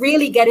here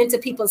really get into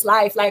people's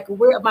life. Like,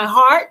 my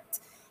heart,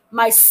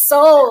 my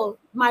soul,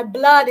 my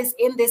blood is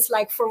in this,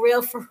 like, for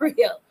real,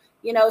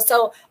 you know.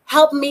 So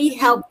help me,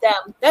 help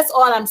them. That's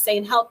all I'm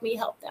saying. Help me,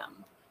 help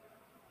them.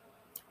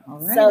 All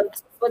right. So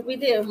that's what we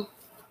do.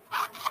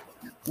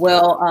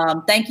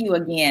 Well, thank you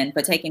again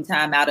for taking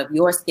time out of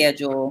your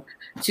schedule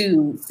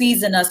to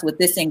season us with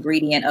this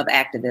ingredient of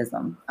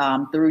activism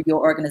through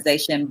your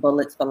organization,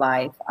 Bullets for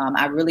Life.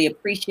 I really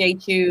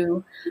appreciate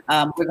you.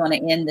 We're going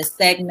to end this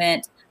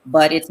segment,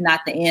 but it's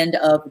not the end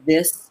of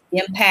this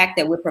impact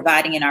that we're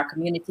providing in our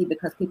community,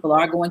 because people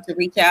are going to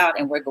reach out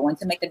and we're going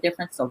to make a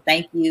difference. So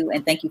thank you,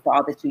 and thank you for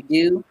all that you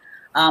do.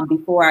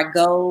 Before I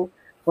go,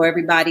 for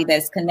everybody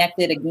that's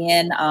connected,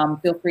 again,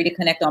 feel free to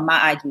connect on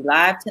my IG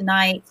Live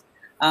tonight.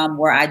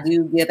 Where I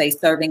do give a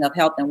serving of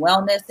health and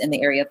wellness in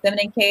the area of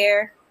feminine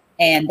care.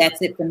 And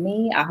that's it for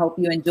me. I hope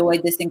you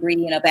enjoyed this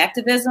ingredient of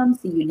activism.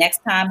 See you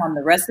next time on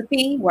The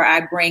Recipe, where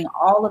I bring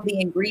all of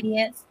the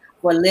ingredients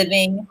for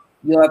living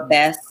your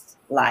best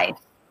life.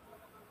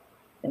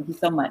 Thank you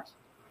so much.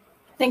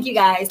 Thank you,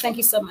 guys. Thank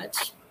you so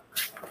much.